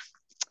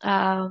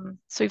 So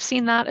we've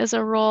seen that as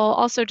a role.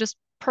 Also, just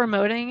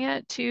promoting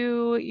it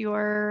to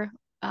your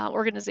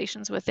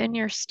organizations within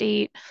your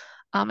state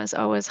is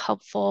always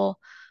helpful.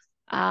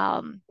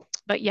 Um,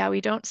 but yeah,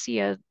 we don't see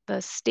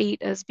the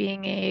state as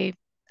being a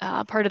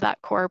part of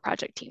that core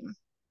project team.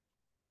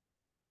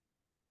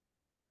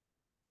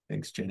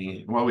 Thanks,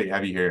 Jenny. While we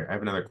have you here, I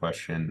have another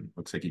question.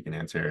 Looks like you can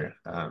answer.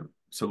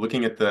 So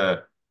looking at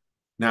the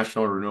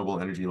National Renewable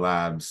Energy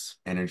Labs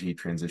Energy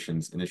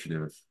Transitions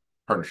Initiative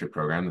Partnership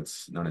Program,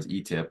 that's known as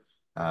ETIP,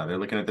 they're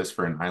looking at this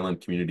for an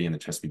island community in the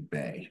Chesapeake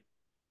Bay.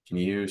 Can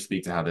you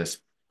speak to how this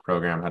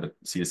program, how the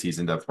C2C's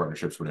in-depth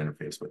partnerships would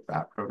interface with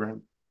that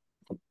program?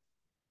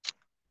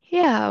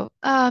 Yeah,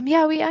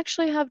 we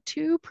actually have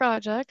two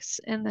projects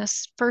in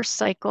this first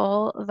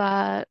cycle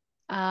that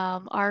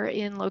are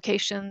in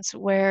locations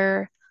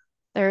where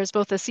there's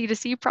both a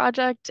C2C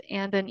project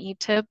and an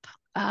ETIP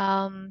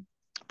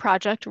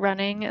project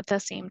running at the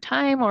same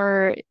time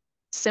or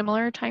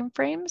similar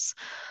timeframes.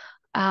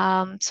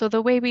 So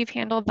the way we've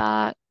handled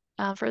that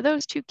for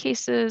those two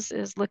cases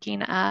is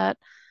looking at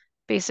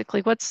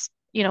basically what's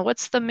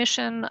the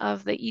mission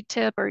of the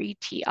ETIP or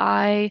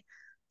ETI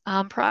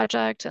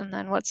project, and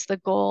then what's the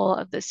goal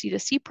of the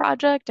C2C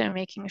project, and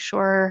making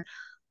sure,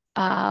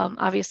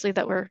 obviously,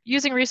 that we're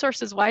using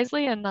resources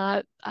wisely and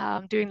not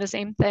doing the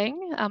same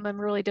thing. I'm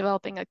really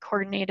developing a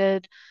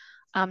coordinated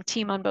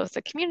team on both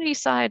the community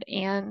side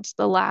and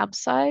the lab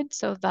side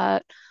so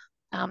that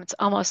it's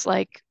almost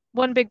like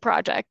one big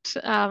project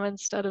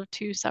instead of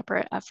two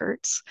separate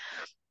efforts.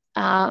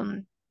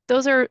 Um,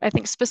 those are, I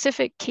think,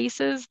 specific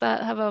cases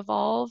that have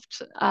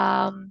evolved.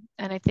 And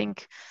I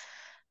think,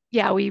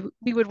 yeah, we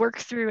would work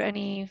through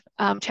any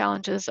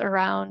challenges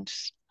around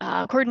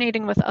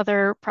coordinating with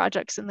other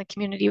projects in the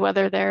community,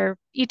 whether they're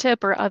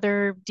ETIP or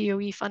other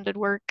DOE funded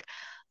work,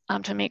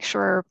 to make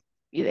sure,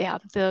 yeah,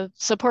 the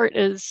support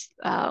is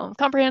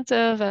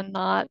comprehensive and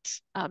not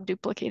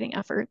duplicating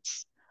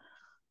efforts.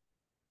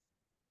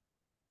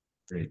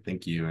 Great,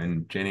 thank you.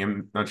 And Jenny,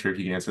 I'm not sure if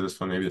you can answer this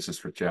one. Maybe this is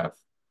for Jeff.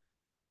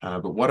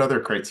 But what other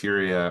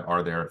criteria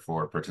are there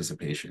for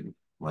participation,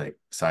 like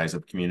size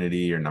of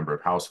community or number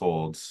of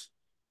households?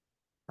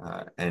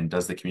 And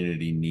does the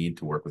community need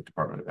to work with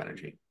Department of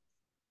Energy?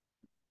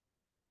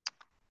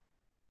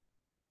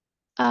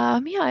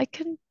 Yeah, I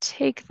can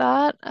take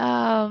that.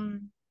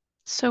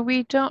 So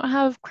we don't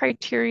have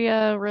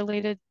criteria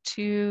related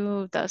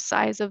to the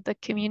size of the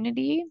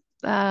community.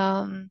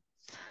 Um,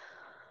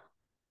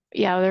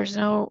 yeah, there's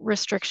no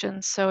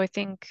restrictions. So I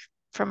think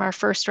from our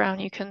first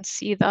round, you can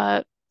see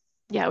that,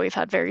 yeah, we've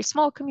had very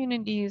small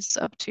communities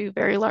up to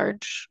very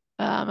large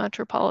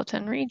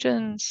metropolitan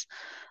regions.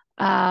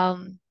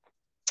 Um,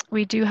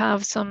 we do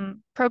have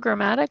some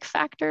programmatic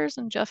factors,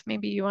 and Jeff,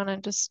 maybe you want to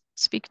just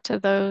speak to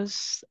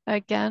those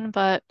again.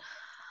 But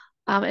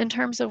in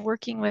terms of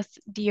working with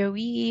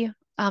DOE,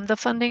 the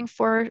funding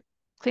for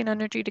clean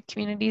energy to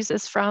communities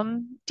is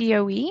from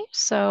DOE.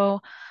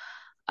 So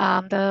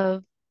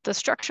the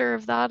structure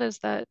of that is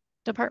that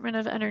Department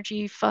of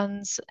Energy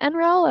funds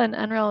NREL, and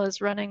NREL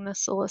is running the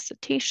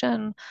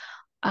solicitation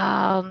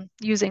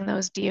using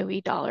those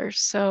DOE dollars.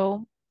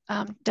 So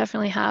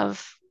definitely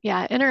have,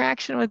 yeah,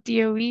 interaction with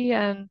DOE,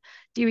 and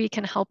DOE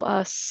can help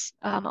us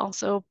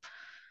also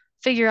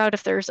figure out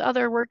if there's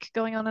other work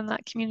going on in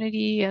that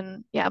community,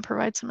 and yeah,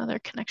 provide some other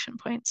connection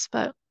points.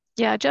 But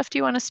yeah, Jeff, do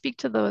you want to speak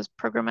to those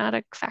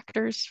programmatic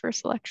factors for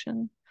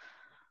selection?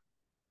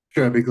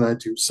 Sure, I'd be glad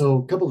to. So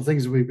a couple of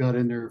things that we've got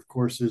in there, of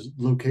course, is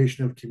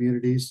location of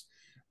communities.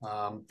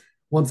 Um,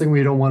 One thing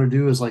we don't want to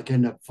do is like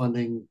end up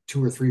funding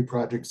two or three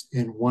projects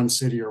in one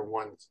city or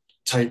one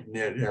tight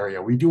knit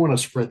area. We do want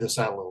to spread this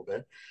out a little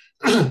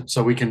bit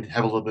so we can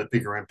have a little bit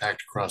bigger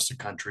impact across the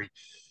country.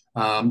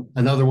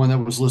 Another one that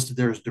was listed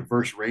there is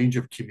diverse range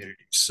of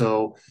communities.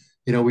 So,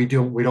 we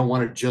don't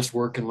want to just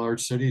work in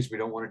large cities. We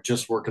don't want to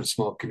just work in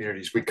small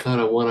communities. We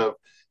kind of want to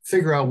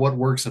figure out what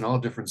works in all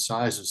different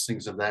sizes,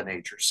 things of that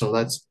nature. So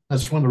that's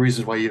one of the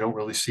reasons why you don't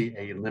really see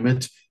a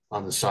limit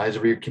on the size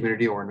of your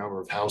community or a number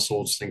of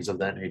households, things of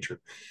that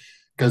nature.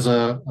 Because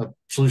a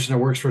solution that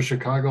works for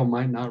Chicago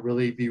might not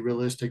really be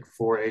realistic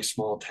for a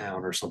small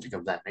town or something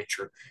of that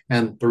nature.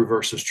 And the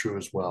reverse is true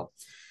as well.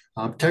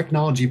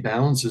 Technology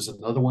balance is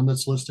another one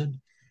that's listed.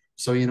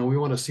 So, we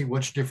want to see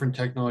which different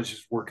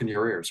technologies work in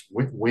your areas.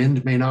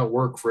 Wind may not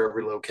work for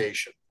every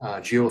location.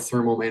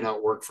 Geothermal may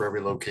not work for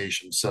every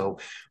location. So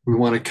we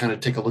want to kind of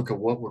take a look at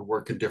what would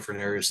work in different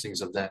areas,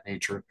 things of that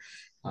nature.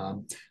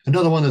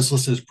 Another one that's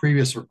listed as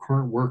previous or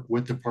current work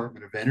with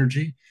Department of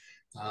Energy.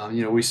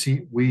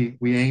 We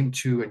aim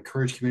to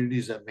encourage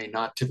communities that may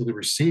not typically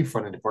receive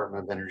funding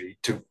Department of Energy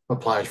to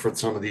apply for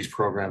some of these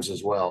programs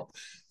as well.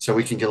 So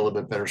we can get a little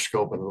bit better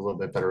scope and a little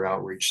bit better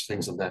outreach,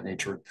 things of that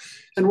nature.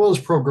 And well as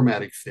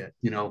programmatic fit,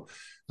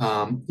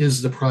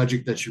 is the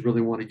project that you really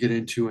want to get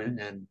into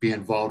and be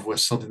involved with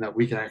something that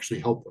we can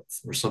actually help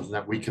with, or something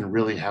that we can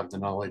really have the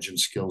knowledge and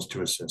skills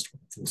to assist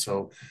with. And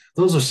so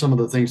those are some of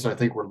the things that I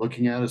think we're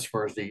looking at as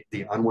far as the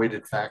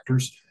unweighted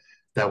factors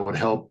that would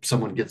help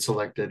someone get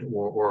selected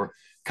or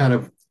kind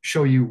of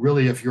show you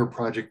really if your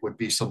project would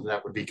be something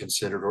that would be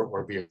considered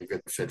or be a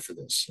good fit for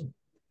this.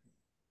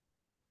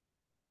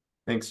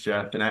 Thanks,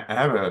 Jeff. And I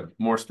have a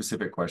more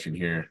specific question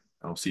here.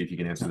 I'll see if you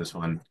can answer this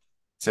one.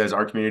 It says,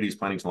 our community is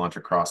planning to launch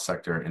a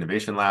cross-sector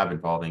innovation lab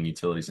involving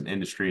utilities and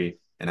industry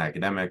and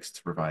academics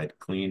to provide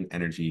clean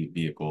energy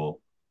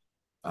vehicle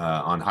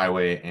on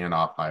highway and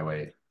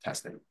off-highway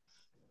testing.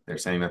 They're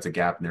saying that's a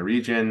gap in their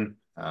region,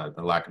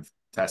 the lack of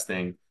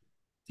testing.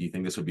 Do you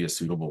think this would be a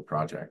suitable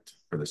project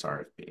for this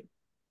RFP?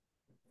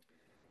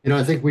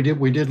 I think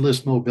we did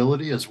list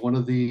mobility as one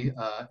of the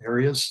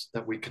areas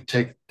that we could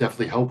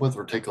definitely help with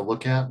or take a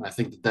look at. And I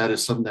think that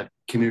is something that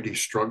communities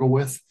struggle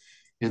with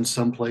in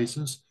some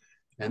places.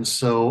 And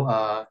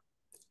so,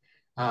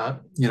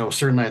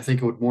 certainly I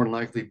think it would more than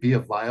likely be a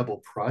viable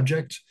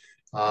project.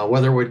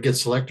 Whether it would get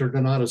selected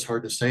or not is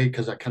hard to say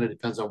because that kind of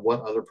depends on what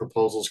other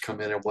proposals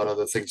come in and what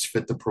other things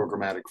fit the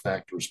programmatic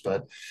factors.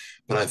 But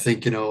I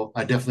think,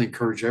 I definitely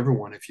encourage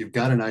everyone, if you've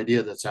got an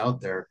idea that's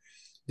out there,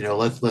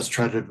 let's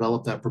try to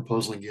develop that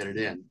proposal and get it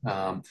in.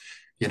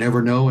 You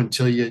never know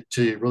until you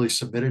really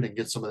submit it and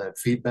get some of that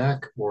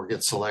feedback or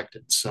get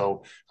selected.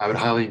 So I would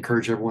highly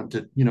encourage everyone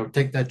to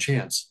take that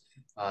chance,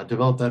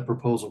 develop that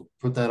proposal,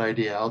 put that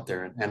idea out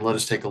there, and let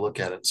us take a look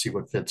at it and see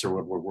what fits or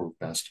what would work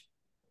best.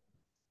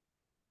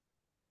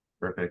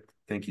 Perfect.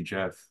 Thank you,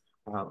 Jeff.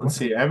 Let's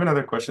see. I have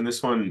another question.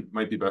 This one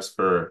might be best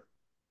for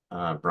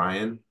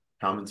Brian,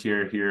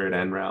 commentator here at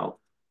NREL.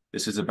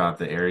 This is about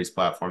the Aries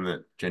platform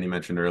that Jenny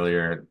mentioned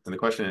earlier. And the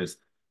question is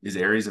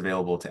Aries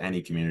available to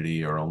any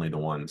community or only the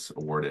ones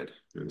awarded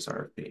through this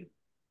RFP?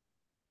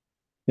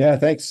 Yeah,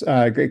 thanks.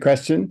 Great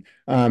question.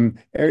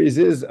 Aries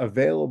is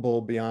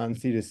available beyond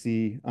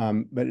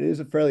C2C, but it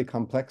is a fairly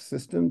complex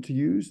system to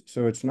use.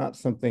 So it's not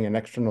something an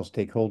external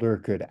stakeholder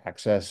could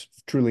access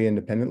truly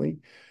independently.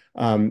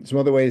 Some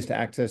other ways to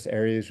access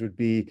Aries would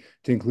be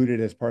to include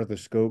it as part of the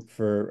scope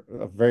for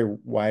a very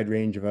wide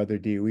range of other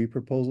DOE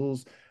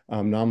proposals,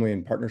 normally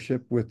in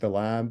partnership with the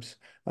labs,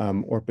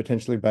 or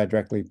potentially by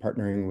directly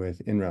partnering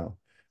with INRO.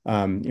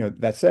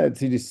 That said,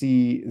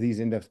 C2C,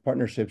 these in-depth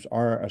partnerships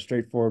are a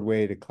straightforward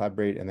way to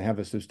collaborate, and they have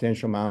a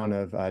substantial amount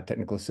of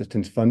technical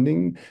assistance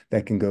funding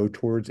that can go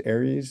towards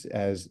Aries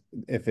as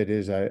if it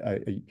is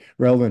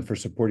relevant for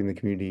supporting the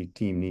community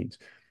team needs.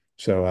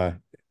 So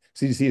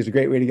C2C is a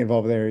great way to get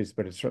involved with Aries,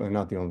 but it's certainly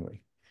not the only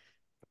way.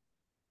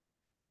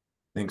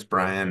 Thanks,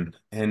 Brian.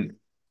 And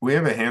we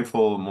have a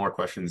handful more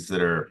questions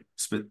that are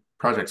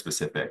project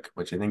specific,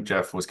 which I think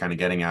Jeff was kind of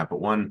getting at,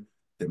 but one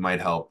that might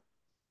help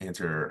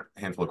answer a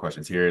handful of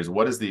questions here is,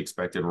 what is the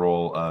expected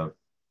role of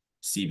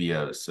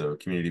CBOs, so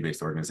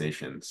community-based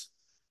organizations,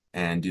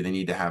 and do they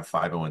need to have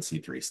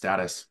 501c3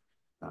 status?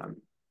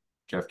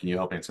 Jeff, can you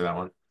help answer that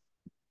one?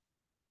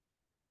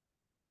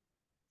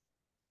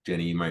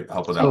 Jenny, you might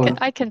help with that one.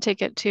 I can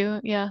take it too.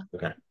 Yeah.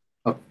 Okay.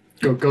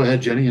 Go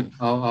ahead, Jenny, and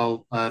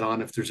I'll add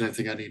on if there's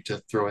anything I need to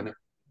throw in there.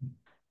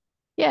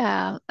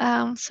 Yeah,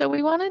 so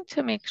we wanted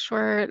to make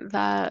sure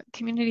that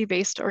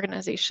community-based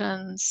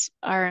organizations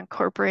are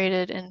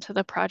incorporated into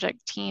the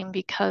project team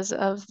because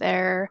of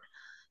their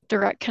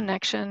direct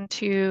connection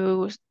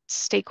to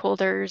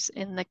stakeholders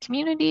in the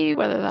community,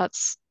 whether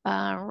that's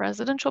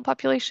residential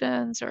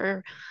populations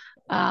or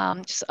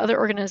just other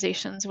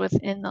organizations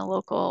within the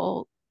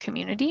local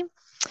community.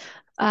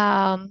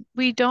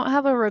 We don't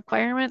have a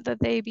requirement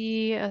that they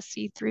be a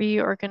C3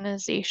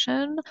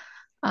 organization,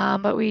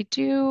 but we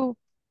do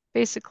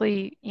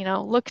basically,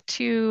 look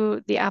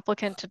to the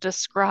applicant to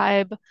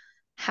describe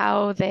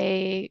how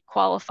they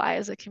qualify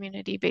as a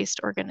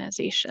community-based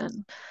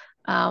organization.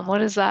 What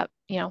does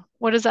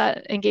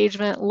that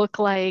engagement look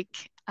like?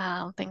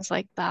 Things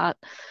like that.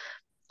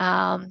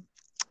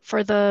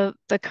 For the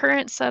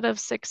current set of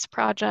 6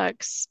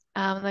 projects,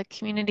 the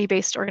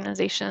community-based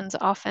organizations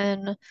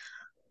often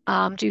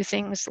do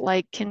things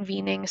like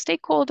convening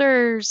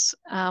stakeholders,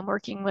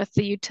 working with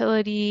the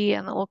utility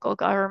and the local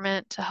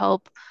government to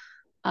help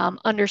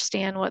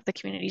understand what the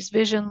community's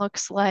vision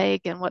looks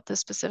like and what the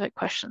specific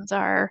questions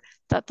are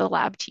that the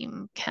lab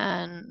team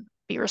can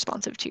be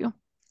responsive to.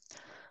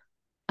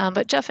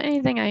 But Jeff,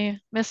 anything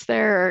I missed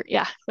there? Or,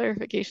 yeah,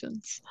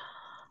 clarifications.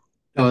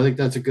 No, I think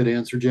that's a good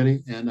answer,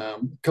 Jenny. And a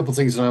couple of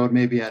things that I would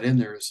maybe add in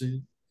there is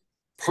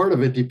part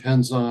of it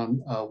depends on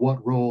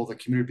what role the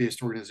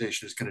community-based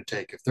organization is going to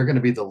take. If they're going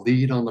to be the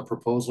lead on the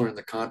proposal or in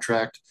the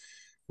contract,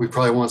 we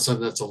probably want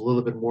something that's a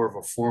little bit more of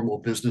a formal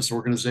business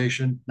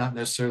organization, not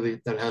necessarily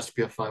that it has to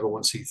be a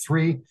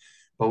 501c3,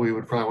 but we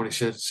would probably want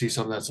to see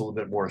something that's a little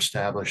bit more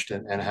established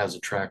and has a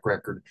track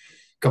record.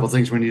 A couple of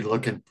things we need to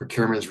look at: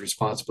 procurement is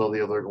responsibility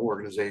of the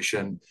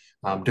organization,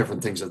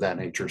 different things of that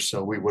nature.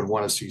 So we would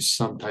want to see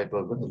some type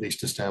of at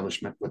least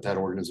establishment with that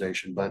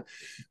organization. But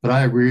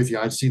I agree with you.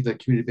 I'd see the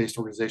community-based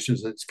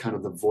organizations as kind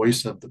of the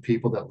voice of the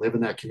people that live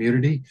in that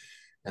community.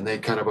 And they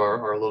kind of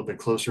are a little bit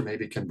closer,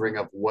 maybe can bring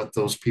up what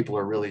those people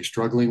are really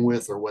struggling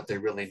with or what they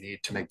really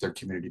need to make their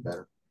community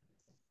better.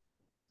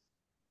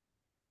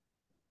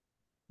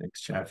 Thanks,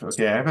 Jeff.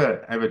 Okay, I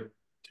have a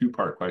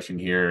 2-part question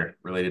here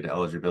related to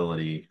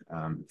eligibility.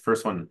 The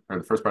first part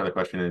of the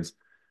question is,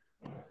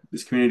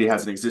 This community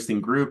has an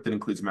existing group that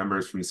includes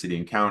members from the city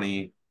and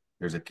county.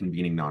 There's a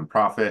convening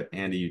nonprofit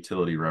and a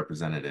utility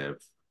representative.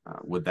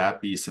 Would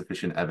that be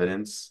sufficient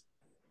evidence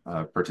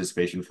of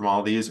participation from all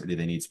of these, or do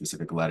they need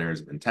specific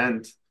letters of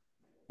intent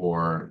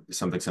or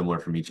something similar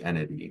from each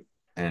entity?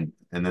 And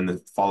then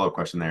the follow-up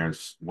question there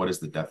is, what is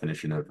the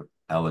definition of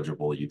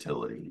eligible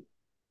utility?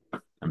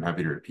 I'm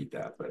happy to repeat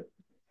that, but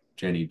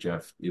Jenny,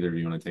 Jeff, either of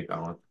you want to take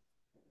that one?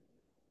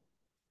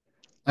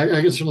 I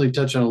can certainly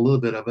touch on a little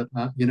bit of it.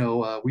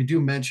 We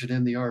do mention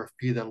in the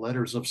RFP that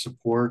letters of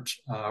support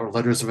or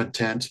letters of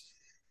intent,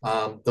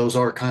 those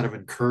are kind of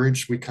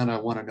encouraged. We kind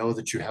of want to know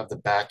that you have the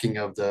backing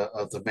of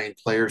the main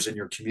players in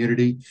your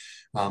community.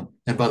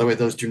 And by the way,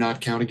 those do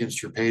not count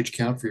against your page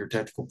count for your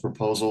technical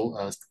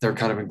proposal. They're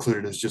kind of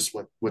included as just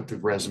with the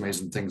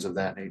resumes and things of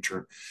that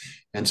nature.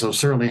 And so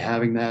certainly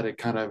having that, it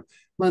kind of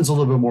lends a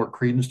little bit more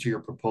credence to your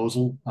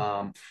proposal,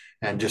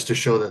 and just to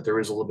show that there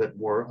is a little bit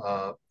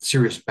more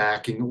serious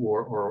backing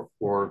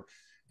or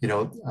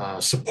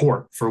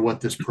support for what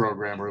this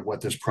program or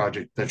what this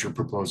project that you're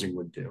proposing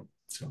would do.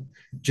 So,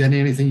 Jenny,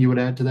 anything you would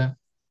add to that?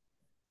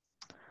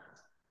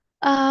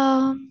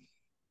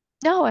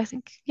 No, I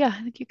think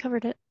you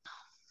covered it.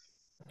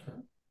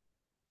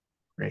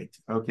 Great.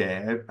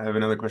 Okay, I have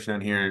another question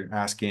on here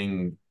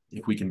asking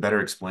if we can better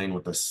explain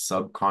what the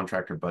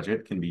subcontractor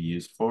budget can be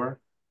used for.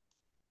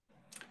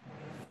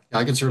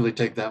 I can certainly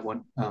take that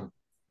one.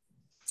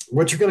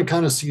 What you're going to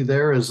kind of see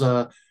there is,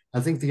 I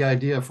think the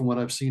idea from what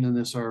I've seen in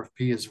this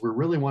RFP is we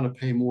really want to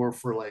pay more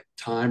for like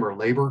time or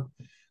labor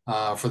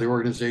for the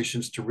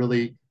organizations to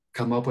really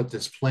come up with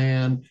this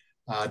plan,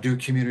 do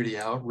community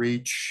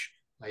outreach,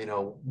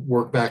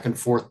 work back and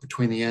forth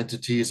between the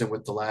entities and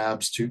with the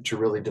labs to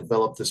really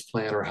develop this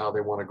plan or how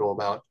they want to go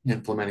about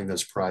implementing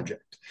this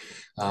project.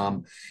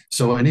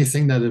 So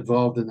anything that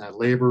involved in that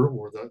labor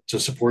or to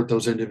support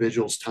those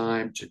individuals'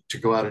 time to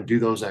go out and do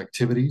those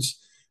activities.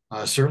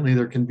 Certainly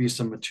there can be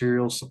some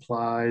material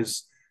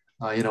supplies,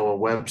 a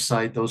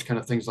website, those kind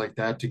of things like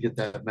that to get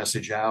that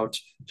message out,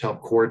 to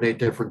help coordinate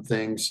different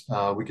things.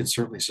 We can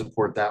certainly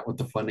support that with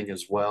the funding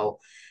as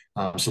well.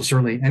 So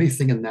certainly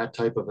anything in that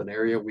type of an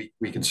area,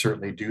 we can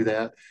certainly do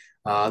that.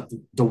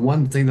 The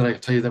one thing that I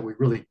can tell you that we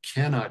really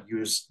cannot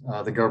use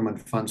the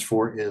government funds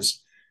for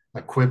is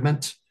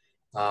equipment.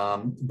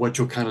 What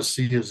you'll kind of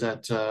see is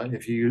that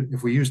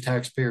if we use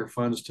taxpayer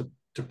funds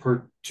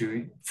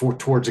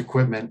towards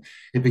equipment,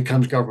 it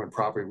becomes government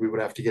property. We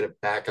would have to get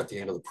it back at the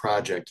end of the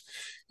project.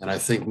 And I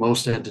think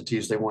most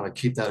entities, they want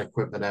to keep that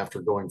equipment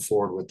after going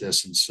forward with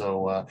this. And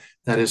so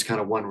that is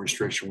kind of one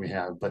restriction we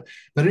have. But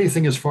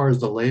anything as far as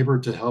the labor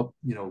to help,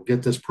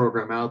 get this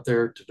program out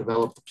there, to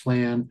develop the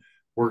plan,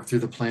 work through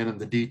the plan and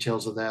the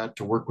details of that,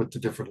 to work with the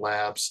different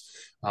labs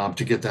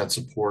to get that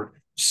support,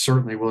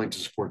 certainly willing to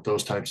support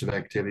those types of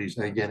activities.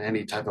 And again,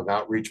 any type of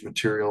outreach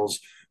materials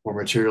or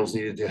materials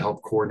needed to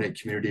help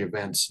coordinate community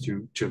events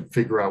to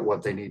figure out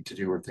what they need to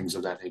do or things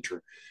of that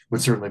nature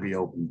would certainly be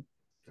open.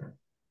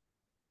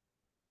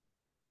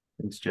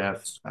 Thanks,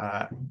 Jeff.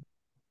 I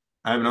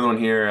have another one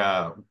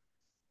here.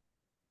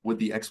 Would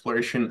the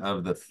exploration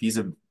of the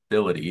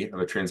feasibility of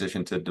a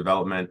transition to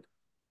development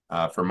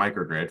for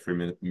microgrid for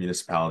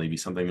municipality be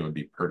something that would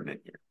be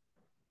pertinent here?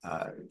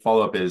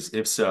 Follow-up is,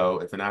 if so,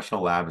 if a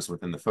national lab is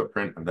within the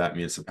footprint of that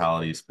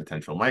municipality's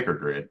potential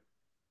microgrid,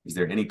 is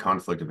there any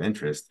conflict of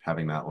interest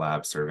having that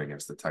lab serving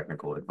as the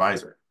technical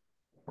advisor?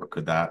 Or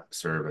could that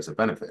serve as a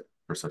benefit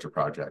for such a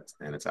project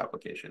and its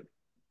application?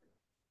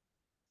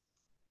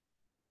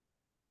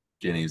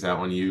 Jenny, is that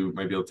one you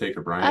might be able to take,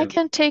 or Brian? I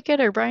can take it,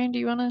 or Brian, do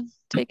you want to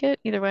take it?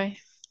 Either way.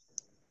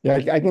 Yeah,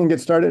 I can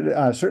get started.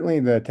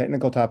 Certainly the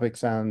technical topic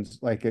sounds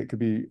like it could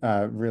be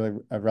really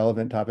a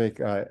relevant topic.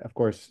 Of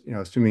course,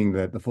 assuming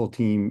that the full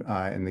team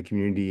and the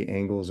community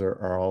angles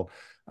are all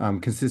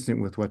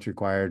consistent with what's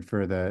required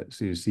for the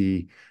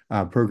C2C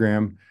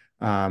program.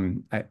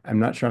 I'm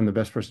not sure I'm the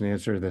best person to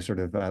answer the sort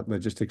of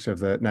logistics of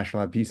the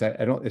national lab piece.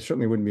 It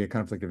certainly wouldn't be a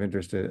conflict of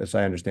interest as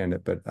I understand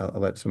it, but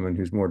I'll let someone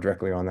who's more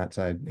directly on that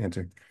side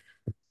answer.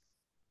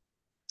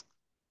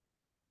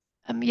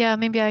 Yeah,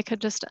 maybe I could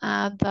just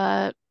add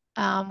that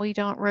we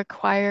don't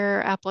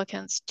require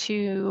applicants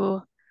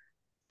to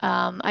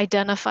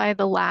identify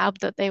the lab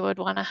that they would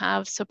want to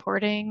have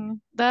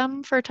supporting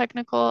them for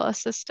technical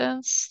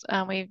assistance.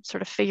 We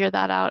sort of figure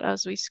that out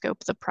as we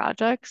scope the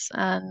projects.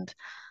 And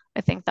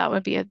I think that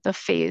would be the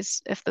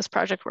phase, if this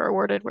project were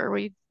awarded, where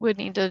we would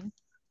need to,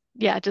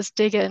 just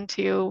dig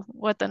into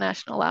what the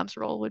national lab's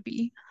role would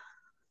be.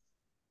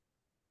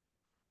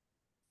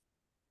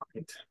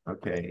 Right.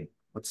 Okay,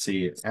 let's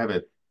see. I have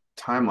a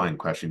timeline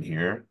question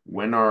here.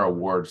 When are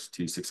awards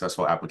to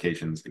successful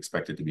applications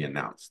expected to be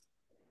announced?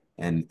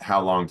 And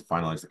how long to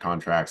finalize the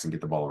contracts and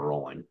get the ball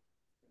rolling?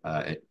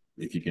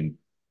 If you can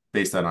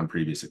base that on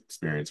previous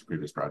experience,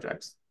 previous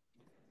projects.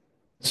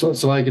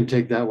 So I can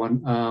take that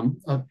one.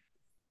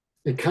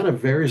 It kind of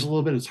varies a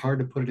little bit. It's hard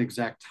to put an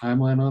exact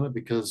timeline on it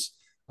because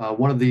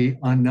one of the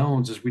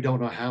unknowns is we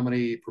don't know how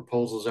many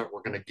proposals that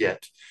we're going to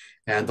get.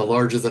 And the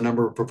larger the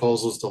number of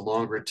proposals, the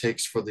longer it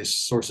takes for the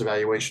source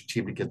evaluation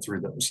team to get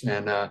through those.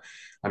 And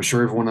I'm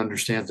sure everyone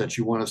understands that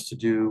you want us to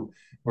do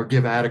or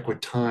give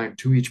adequate time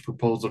to each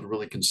proposal to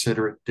really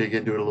consider it, dig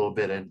into it a little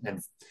bit,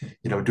 and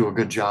do a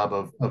good job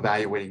of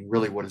evaluating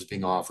really what is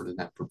being offered in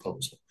that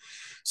proposal.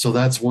 So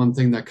that's one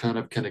thing that kind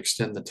of can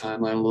extend the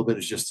timeline a little bit,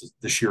 is just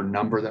the sheer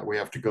number that we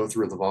have to go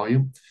through, the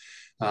volume.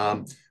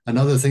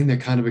 Another thing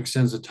that kind of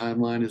extends the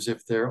timeline is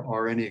if there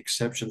are any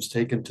exceptions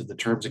taken to the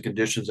terms and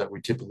conditions that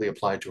we typically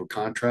apply to a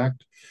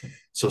contract.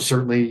 So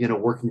certainly,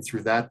 working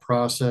through that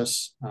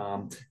process,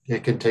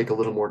 it can take a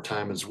little more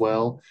time as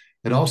well.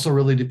 It also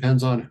really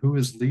depends on who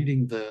is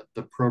leading the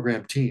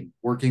program team.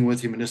 Working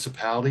with your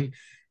municipality,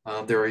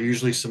 there are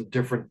usually some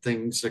different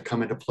things that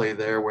come into play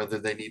there, whether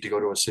they need to go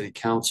to a city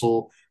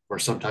council or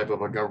some type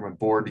of a government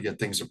board to get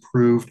things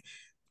approved.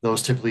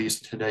 Those typically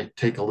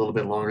take a little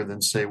bit longer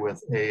than, say,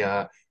 with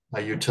a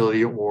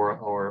utility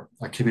or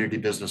a community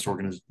business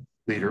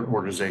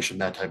organization,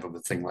 that type of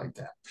a thing like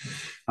that.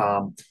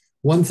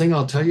 One thing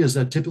I'll tell you is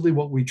that typically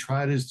what we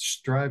try to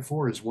strive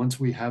for is, once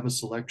we have a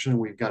selection,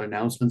 we've got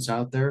announcements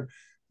out there,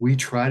 we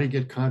try to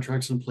get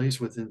contracts in place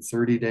within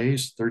 30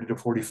 days, 30 to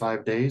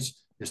 45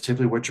 days is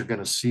typically what you're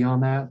going to see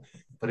on that.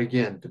 But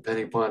again,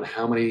 depending upon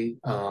how many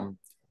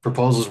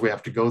proposals we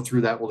have to go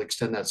through, that will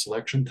extend that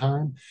selection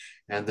time.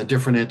 And the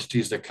different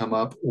entities that come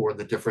up, or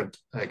the different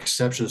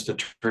exceptions to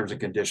terms and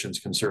conditions,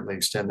 can certainly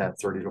extend that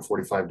 30 to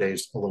 45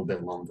 days a little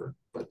bit longer.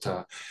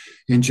 But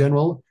in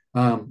general,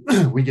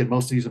 we get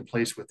most of these in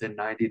place within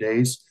 90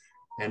 days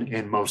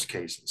in most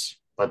cases.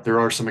 But there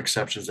are some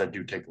exceptions that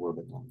do take a little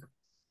bit longer.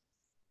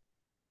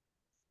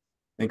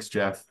 Thanks,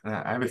 Jeff.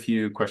 I have a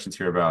few questions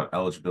here about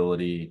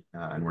eligibility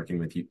and working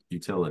with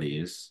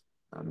utilities.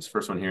 This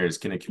first one here is,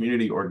 can a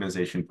community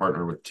organization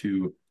partner with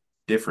two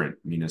different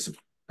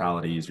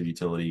municipalities or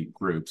utility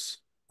groups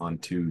on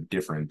two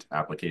different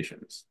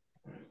applications?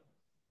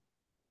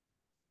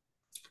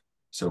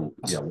 So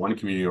yeah, one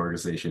community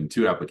organization,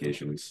 two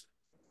applications,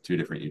 two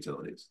different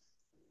utilities.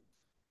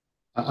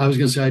 I was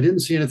going to say, I didn't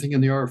see anything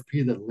in the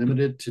RFP that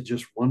limited to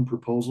just one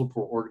proposal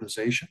per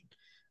organization.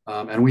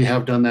 And we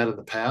have done that in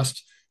the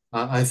past.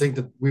 I think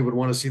that we would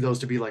want to see those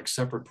to be like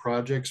separate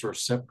projects, or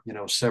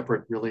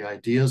separate really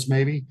ideas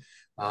maybe.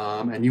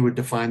 And you would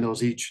define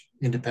those each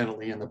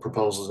independently in the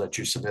proposals that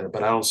you submitted.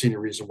 But I don't see any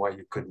reason why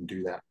you couldn't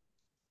do that.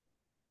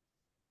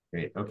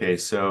 Great. Okay,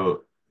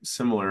 so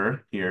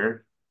similar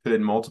here, could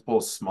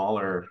multiple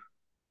smaller,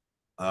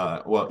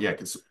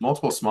 could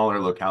multiple smaller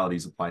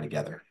localities apply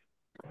together?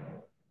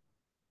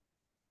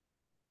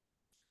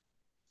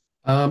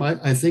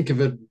 I think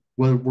if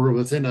we're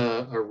within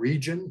a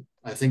region,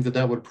 I think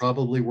that would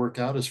probably work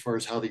out as far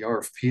as how the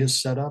RFP is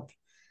set up.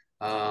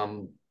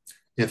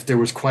 If there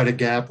was quite a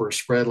gap or a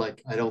spread,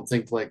 like, I don't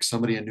think like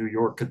somebody in New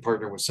York could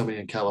partner with somebody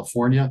in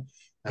California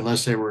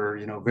unless they were,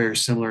 very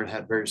similar and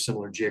had very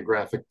similar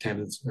geographic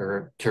tendencies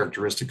or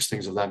characteristics,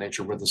 things of that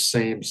nature, where the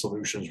same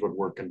solutions would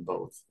work in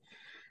both.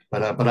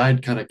 But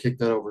I'd kind of kick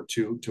that over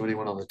to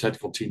anyone on the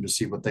technical team to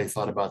see what they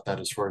thought about that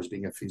as far as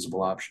being a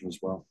feasible option as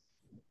well.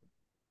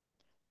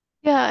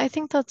 Yeah, I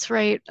think that's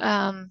right.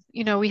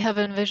 We have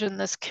envisioned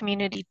this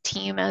community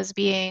team as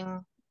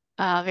being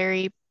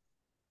very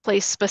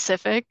place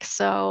specific.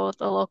 So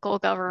the local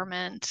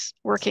government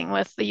working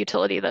with the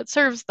utility that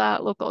serves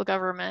that local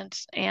government,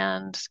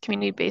 and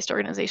community-based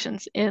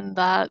organizations in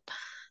that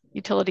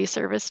utility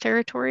service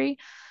territory.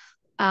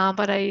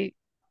 But I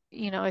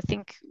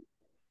think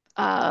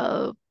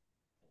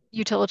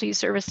utility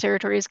service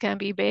territories can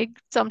be big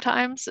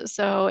sometimes.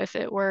 So if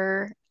it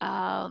were,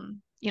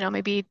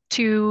 maybe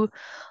two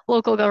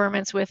local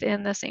governments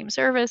within the same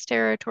service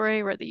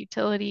territory where the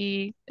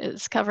utility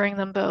is covering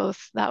them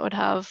both, that would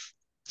have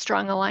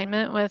strong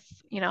alignment with,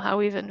 how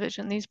we've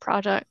envisioned these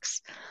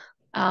projects.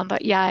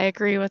 But yeah, I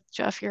agree with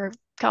Jeff, your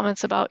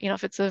comments about,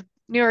 if it's a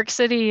New York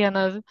City and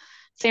a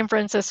San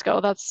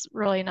Francisco, that's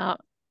really not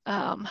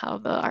how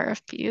the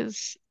RFP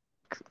is,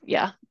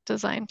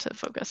 designed to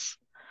focus.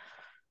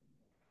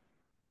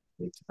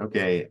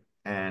 Okay,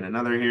 and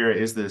another here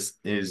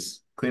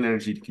is clean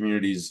energy to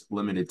communities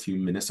limited to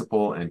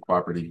municipal and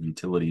cooperative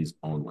utilities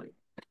only?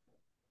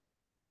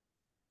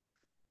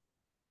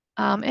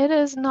 It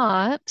is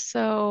not.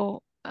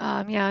 So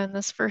in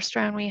this first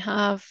round, we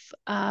have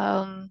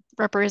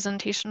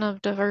representation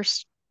of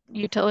diverse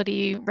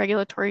utility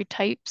regulatory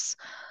types.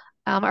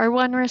 Our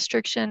one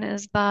restriction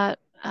is that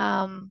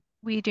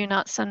we do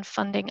not send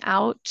funding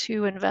out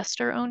to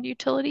investor-owned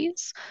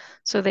utilities.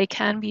 So they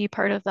can be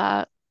part of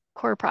that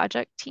core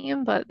project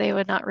team, but they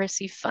would not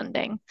receive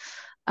funding.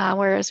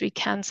 Whereas we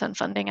can send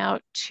funding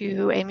out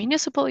to a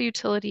municipal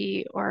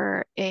utility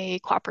or a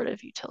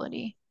cooperative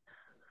utility.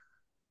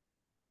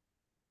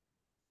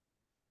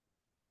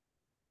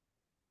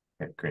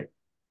 Okay, great.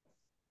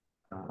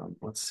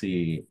 Let's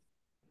see.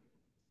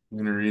 I'm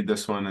going to read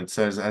this one. It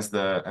says, as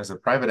a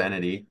private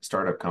entity,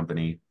 startup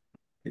company,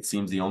 it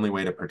seems the only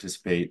way to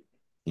participate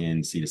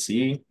in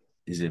C2C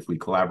is if we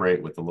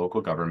collaborate with the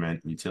local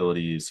government,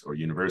 utilities, or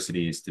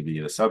universities to be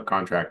the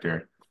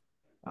subcontractor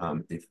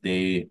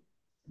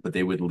but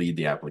they would lead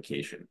the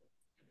application.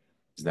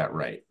 Is that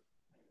right?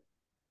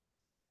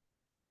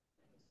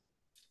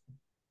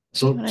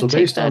 So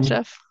based on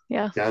Jeff?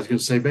 Yeah. I was going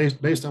to say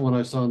based on what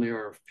I saw in the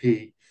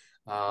RFP,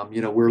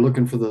 we're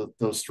looking for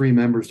those three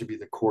members to be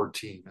the core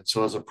team. And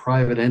so as a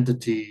private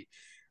entity,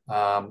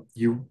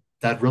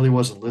 that really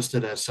wasn't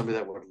listed as somebody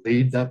that would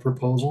lead that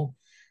proposal.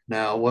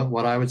 Now,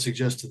 what I would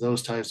suggest to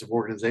those types of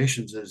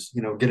organizations is,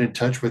 get in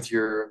touch with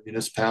your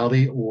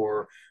municipality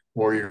or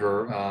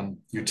your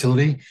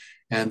utility,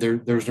 and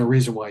there's no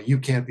reason why you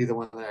can't be the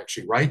one that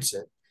actually writes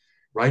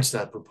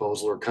that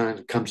proposal or kind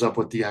of comes up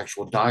with the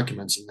actual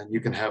documents, and then you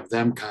can have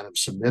them kind of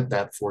submit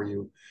that for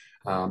you.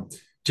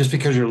 Just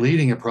because you're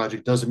leading a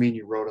project doesn't mean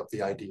you wrote up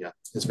the idea,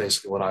 is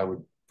basically what I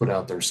would put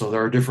out there. So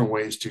there are different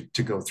ways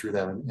to go through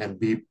that and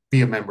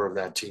be a member of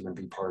that team and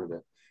be part of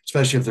it,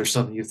 especially if there's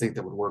something you think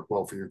that would work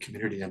well for your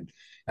community and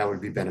that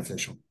would be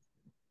beneficial.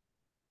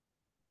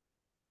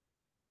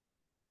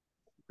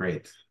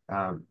 Great.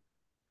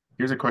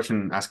 Here's a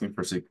question asking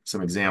for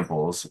some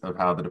examples of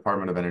how the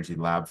Department of Energy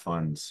lab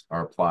funds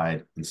are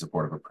applied in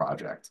support of a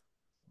project.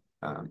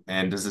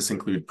 And does this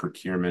include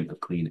procurement of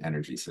clean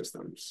energy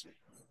systems?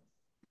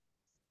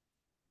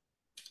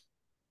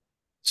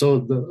 So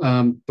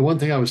the one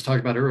thing I was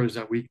talking about earlier is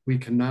that we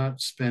cannot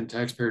spend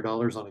taxpayer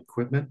dollars on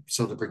equipment.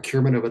 So the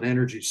procurement of an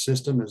energy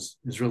system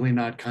is really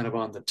not kind of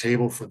on the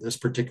table for this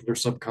particular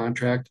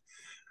subcontract.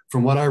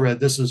 From what I read,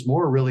 this is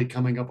more really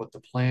coming up with the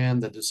plan,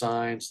 the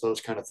designs,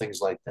 those kind of things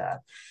like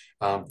that,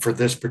 for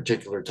this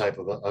particular type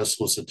of a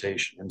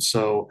solicitation. And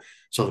so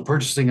the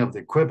purchasing of the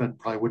equipment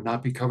probably would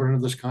not be covered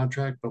under this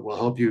contract, but will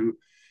help you.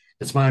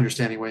 It's my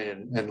understanding,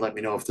 Wayne, and let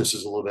me know if this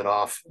is a little bit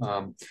off.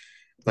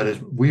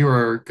 But we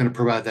are going to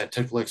provide that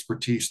technical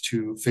expertise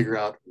to figure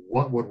out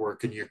what would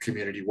work in your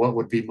community, what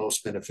would be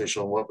most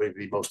beneficial, what would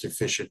be most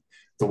efficient,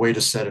 the way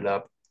to set it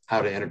up,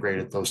 how to integrate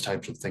it, those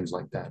types of things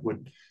like that.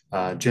 Would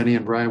Jenny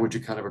and Brian, would you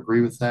kind of agree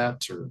with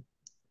that? Or?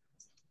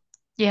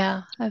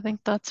 Yeah, I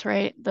think that's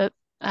right. That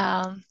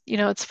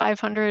it's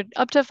 500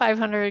 up to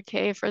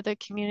 500K for the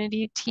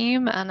community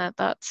team, and at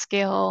that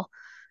scale,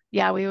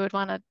 yeah, we would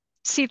want to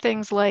see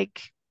things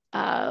like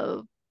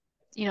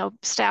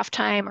staff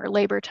time or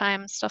labor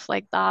time, stuff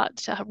like that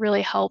to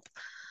really help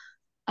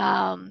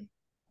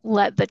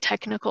let the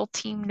technical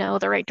team know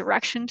the right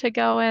direction to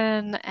go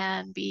in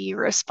and be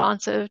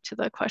responsive to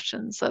the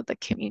questions that the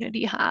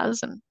community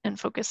has and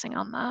focusing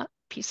on that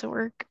piece of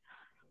work.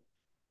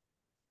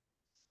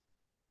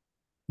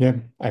 Yeah,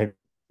 I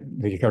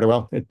think you covered it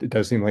well. It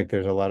does seem like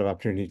there's a lot of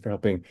opportunity for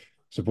helping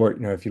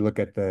support. If you look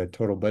at the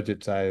total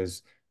budget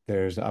size,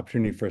 there's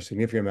opportunity for a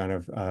significant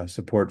amount of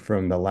support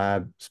from the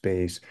lab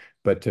space,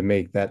 but to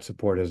make that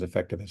support as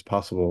effective as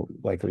possible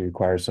likely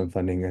requires some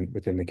funding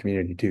within the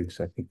community too.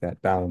 So I think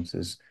that balance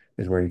is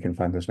where you can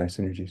find those nice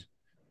synergies.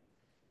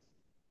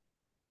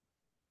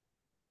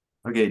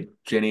 Okay,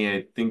 Jenny,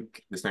 I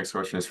think this next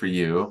question is for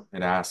you.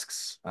 It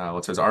asks,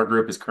 it says, our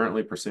group is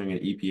currently pursuing an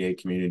EPA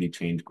community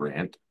change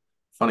grant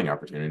funding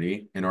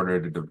opportunity in order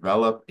to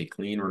develop a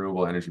clean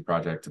renewable energy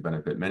project to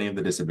benefit many of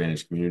the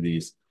disadvantaged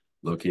communities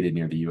located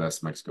near the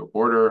U.S.-Mexico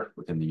border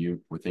within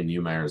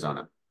Yuma,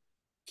 Arizona.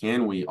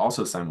 Can we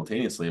also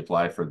simultaneously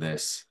apply for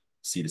this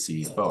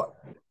C2C FOA?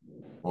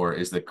 Or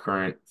is the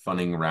current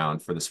funding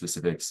round for the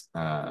specific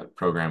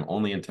program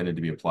only intended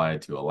to be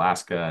applied to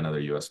Alaska and other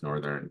U.S.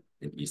 Northern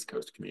and East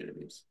Coast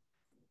communities?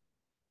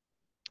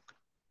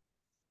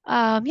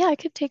 Yeah, I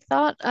could take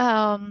that.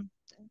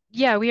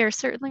 Yeah, we are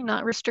certainly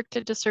not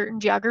restricted to certain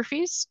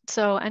geographies.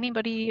 So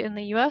anybody in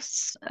the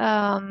US,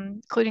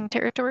 including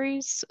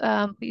territories,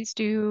 please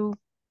do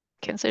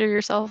consider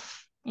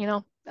yourself,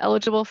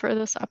 eligible for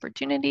this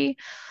opportunity.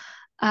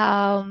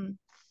 Yeah,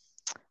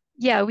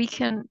 we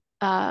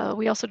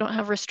also don't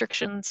have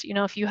restrictions.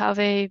 If you have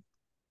a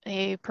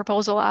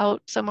proposal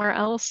out somewhere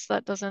else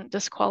that doesn't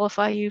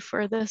disqualify you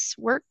for this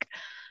work.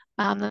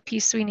 The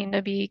piece we need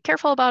to be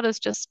careful about is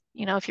just,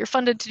 if you're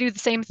funded to do the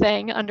same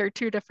thing under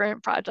two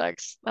different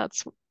projects,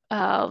 that's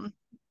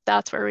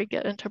where we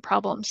get into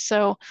problems.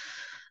 So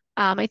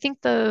I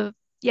think the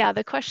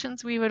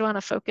questions we would want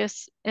to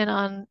focus in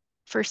on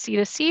for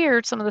C2C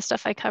are some of the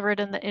stuff I covered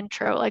in the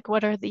intro, like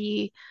what are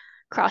the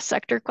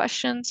cross-sector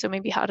questions? So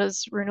maybe how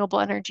does renewable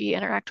energy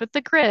interact with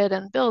the grid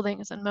and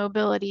buildings and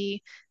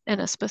mobility in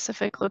a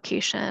specific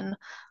location,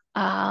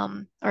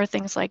 or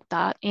things like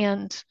that.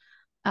 And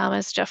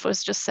as Jeff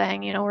was just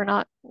saying, we're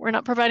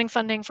not providing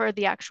funding for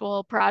the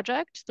actual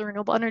project, the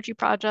renewable energy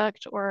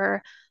project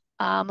or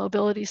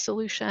mobility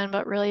solution,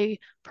 but really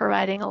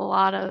providing a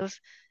lot of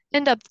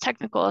in-depth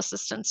technical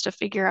assistance to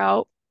figure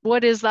out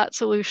what is that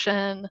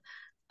solution,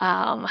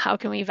 how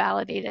can we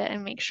validate it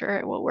and make sure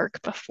it will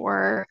work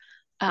before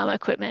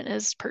equipment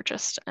is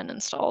purchased and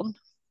installed.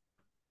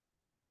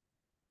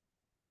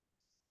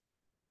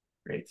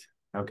 Great.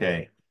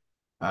 Okay.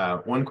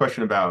 One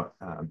question about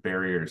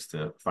barriers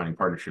to finding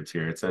partnerships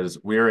here. It says,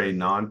 we're a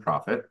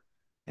nonprofit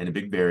and a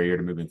big barrier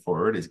to moving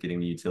forward is getting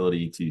the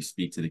utility to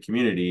speak to the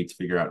community to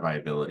figure out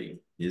viability.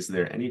 Is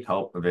there any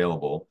help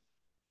available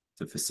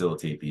to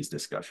facilitate these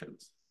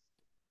discussions?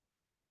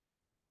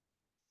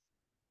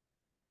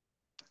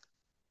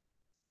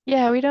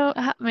 Yeah, we don't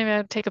have, maybe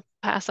I'd take a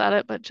pass at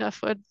it, but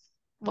Jeff would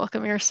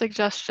welcome your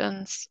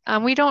suggestions.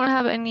 We don't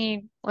have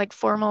any like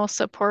formal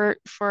support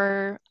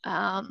for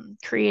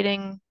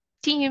creating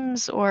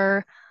teams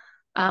or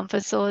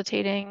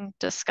facilitating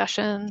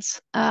discussions.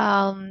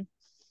 I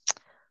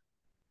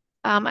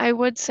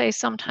would say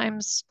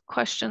sometimes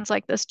questions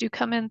like this do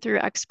come in through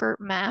expert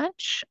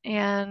match,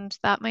 and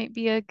that might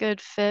be a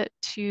good fit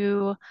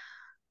to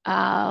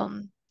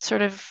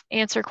sort of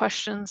answer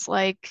questions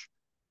like,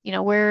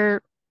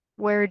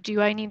 where do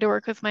I need to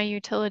work with my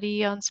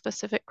utility on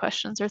specific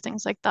questions or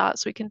things like that.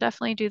 So we can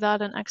definitely do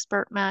that in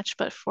expert match,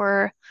 but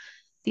for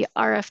the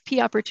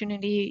RFP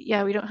opportunity,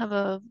 yeah, we don't have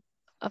a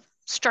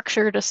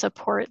structure to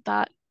support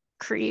that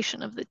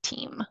creation of the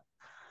team.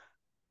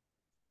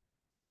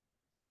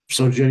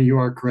 So Jenny, you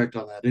are correct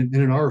on that. In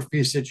an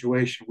RFP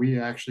situation, we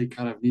actually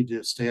kind of need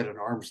to stay at an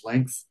arm's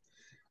length.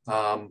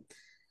 Um,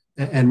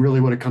 and really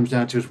what it comes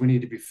down to is we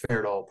need to be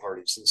fair to all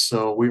parties. And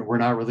so we're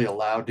not really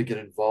allowed to get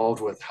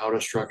involved with how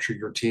to structure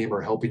your team or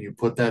helping you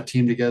put that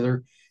team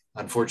together.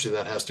 Unfortunately,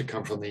 that has to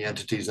come from the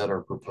entities that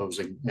are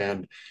proposing.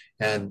 And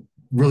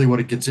really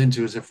what it gets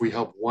into is if we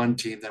help one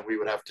team, then we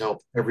would have to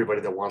help everybody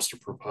that wants to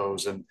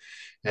propose. And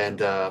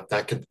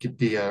that could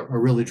be a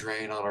really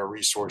drain on our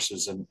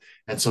resources. And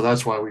so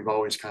that's why we've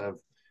always kind of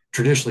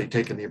traditionally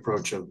taken the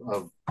approach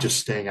of just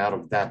staying out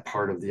of that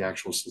part of the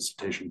actual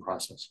solicitation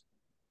process.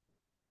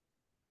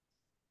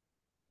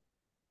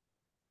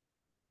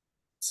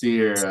 See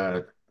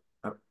here,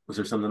 was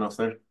there something else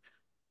there?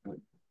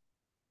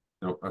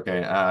 No.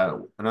 Okay.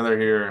 Another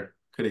here.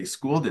 Could a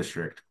school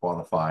district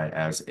qualify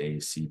as a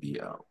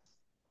CBO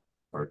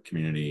or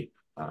community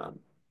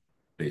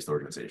based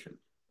organization?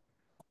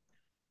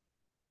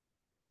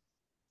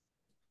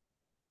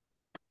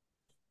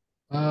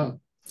 Uh,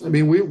 I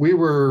mean, we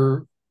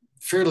were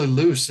fairly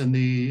loose in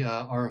the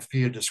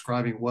RFP of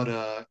describing what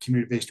a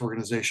community-based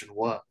organization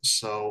was.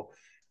 So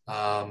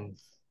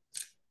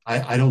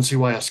I don't see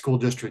why a school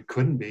district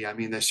couldn't be. I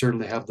mean, they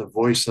certainly have the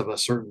voice of a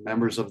certain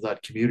members of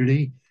that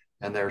community,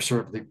 and they're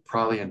certainly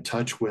probably in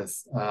touch with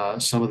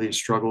some of these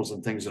struggles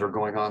and things that are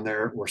going on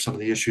there, or some of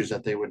the issues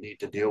that they would need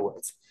to deal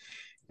with.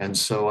 And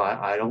so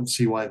I don't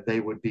see why they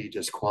would be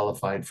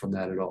disqualified from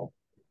that at all.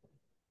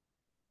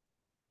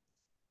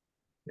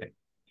 Okay.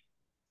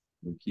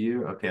 Thank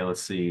you. Okay,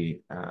 let's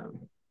see.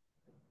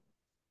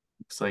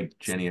 Looks like,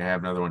 Jenny, I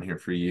have another one here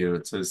for you.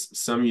 It says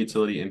some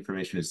utility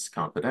information is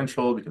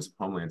confidential because of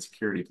homeland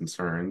security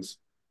concerns.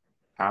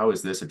 How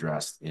is this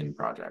addressed in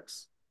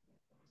projects?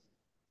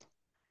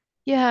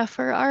 Yeah,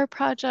 for our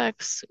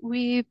projects,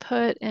 we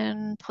put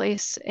in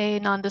place a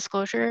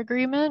non-disclosure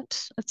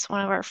agreement. It's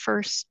one of our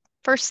first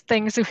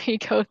things we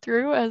go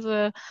through as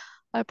a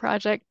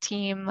project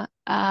team.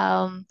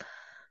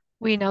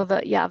 We know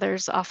that, yeah,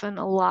 there's often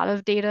a lot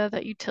of data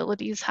that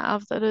utilities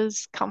have that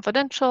is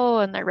confidential,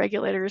 and their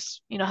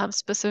regulators, have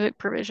specific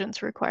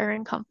provisions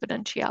requiring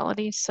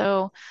confidentiality.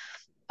 So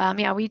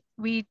yeah,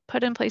 we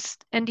put in place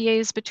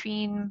NDAs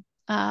between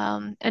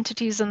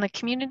entities on the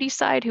community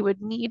side who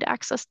would need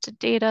access to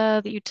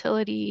data, the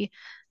utility,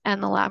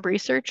 and the lab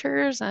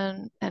researchers,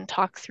 and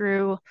talk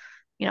through,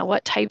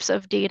 what types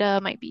of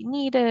data might be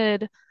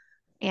needed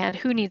and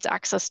who needs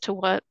access to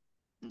what,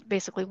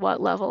 basically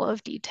what level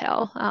of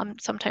detail.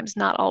 Sometimes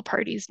not all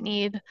parties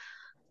need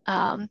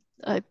a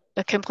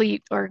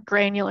complete or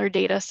granular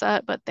data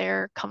set, but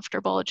they're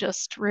comfortable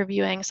just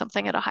reviewing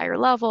something at a higher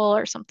level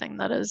or something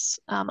that is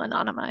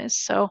anonymized.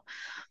 So,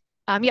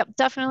 yeah,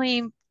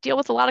 definitely deal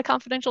with a lot of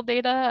confidential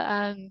data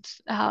and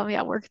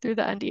yeah, work through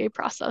the NDA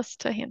process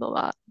to handle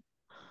that.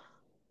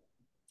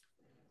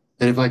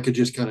 And if I could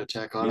just kind of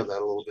tack onto Yeah.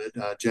 that a little bit,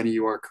 Jenny,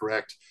 you are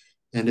correct.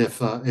 And if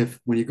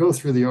when you go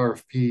through the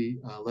RFP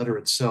letter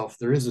itself,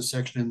 there is a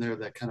section in there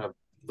that kind of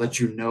lets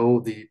you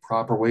know the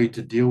proper way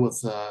to deal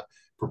with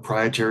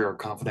proprietary or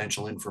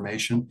confidential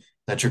information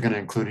that you're going to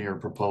include in your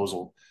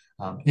proposal.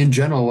 In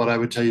general, what I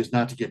would tell you is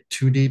not to get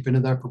too deep into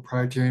that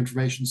proprietary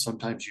information.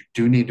 Sometimes you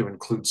do need to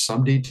include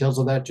some details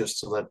of that just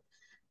so that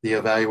the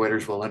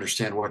evaluators will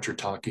understand what you're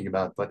talking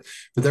about. But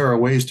there are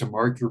ways to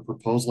mark your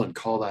proposal and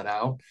call that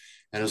out.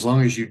 And as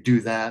long as you do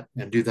that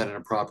and do that in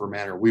a proper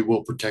manner, we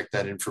will protect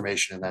that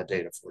information and that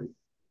data for you.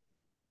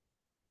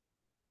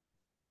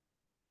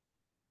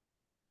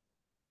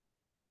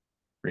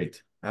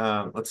 Great.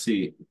 Let's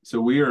see.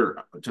 So we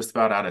are just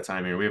about out of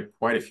time here. We have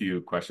quite a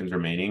few questions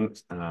remaining.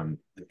 I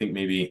think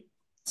maybe,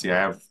 we've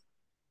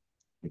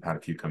had a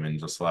few come in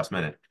just the last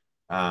minute.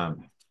 I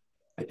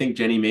think,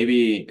 Jenny,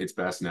 maybe it's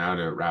best now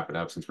to wrap it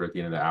up since we're at the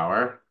end of the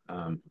hour.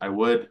 I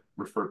would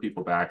refer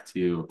people back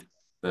to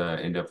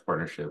the in-depth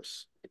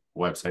partnerships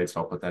website,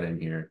 so I'll put that in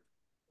here.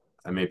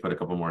 I may put a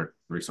couple more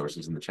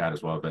resources in the chat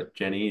as well, but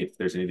Jenny, if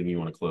there's anything you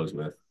want to close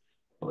with,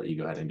 I'll let you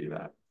go ahead and do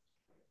that.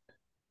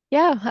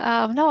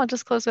 Yeah, no, I'll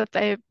just close with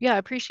I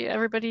appreciate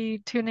everybody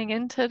tuning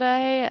in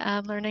today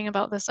and learning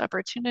about this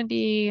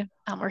opportunity.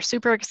 We're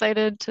super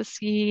excited to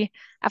see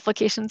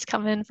applications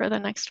come in for the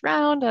next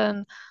round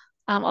and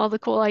all the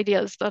cool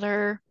ideas that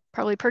are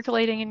probably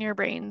percolating in your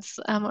brains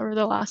over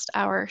the last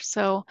hour.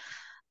 So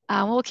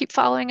We'll keep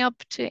following up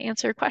to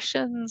answer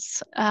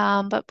questions,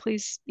 but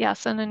please, yeah,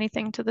 send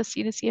anything to the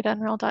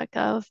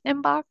c2c@nrel.gov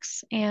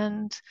inbox.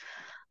 And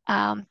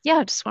yeah,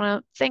 I just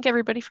want to thank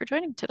everybody for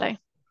joining today.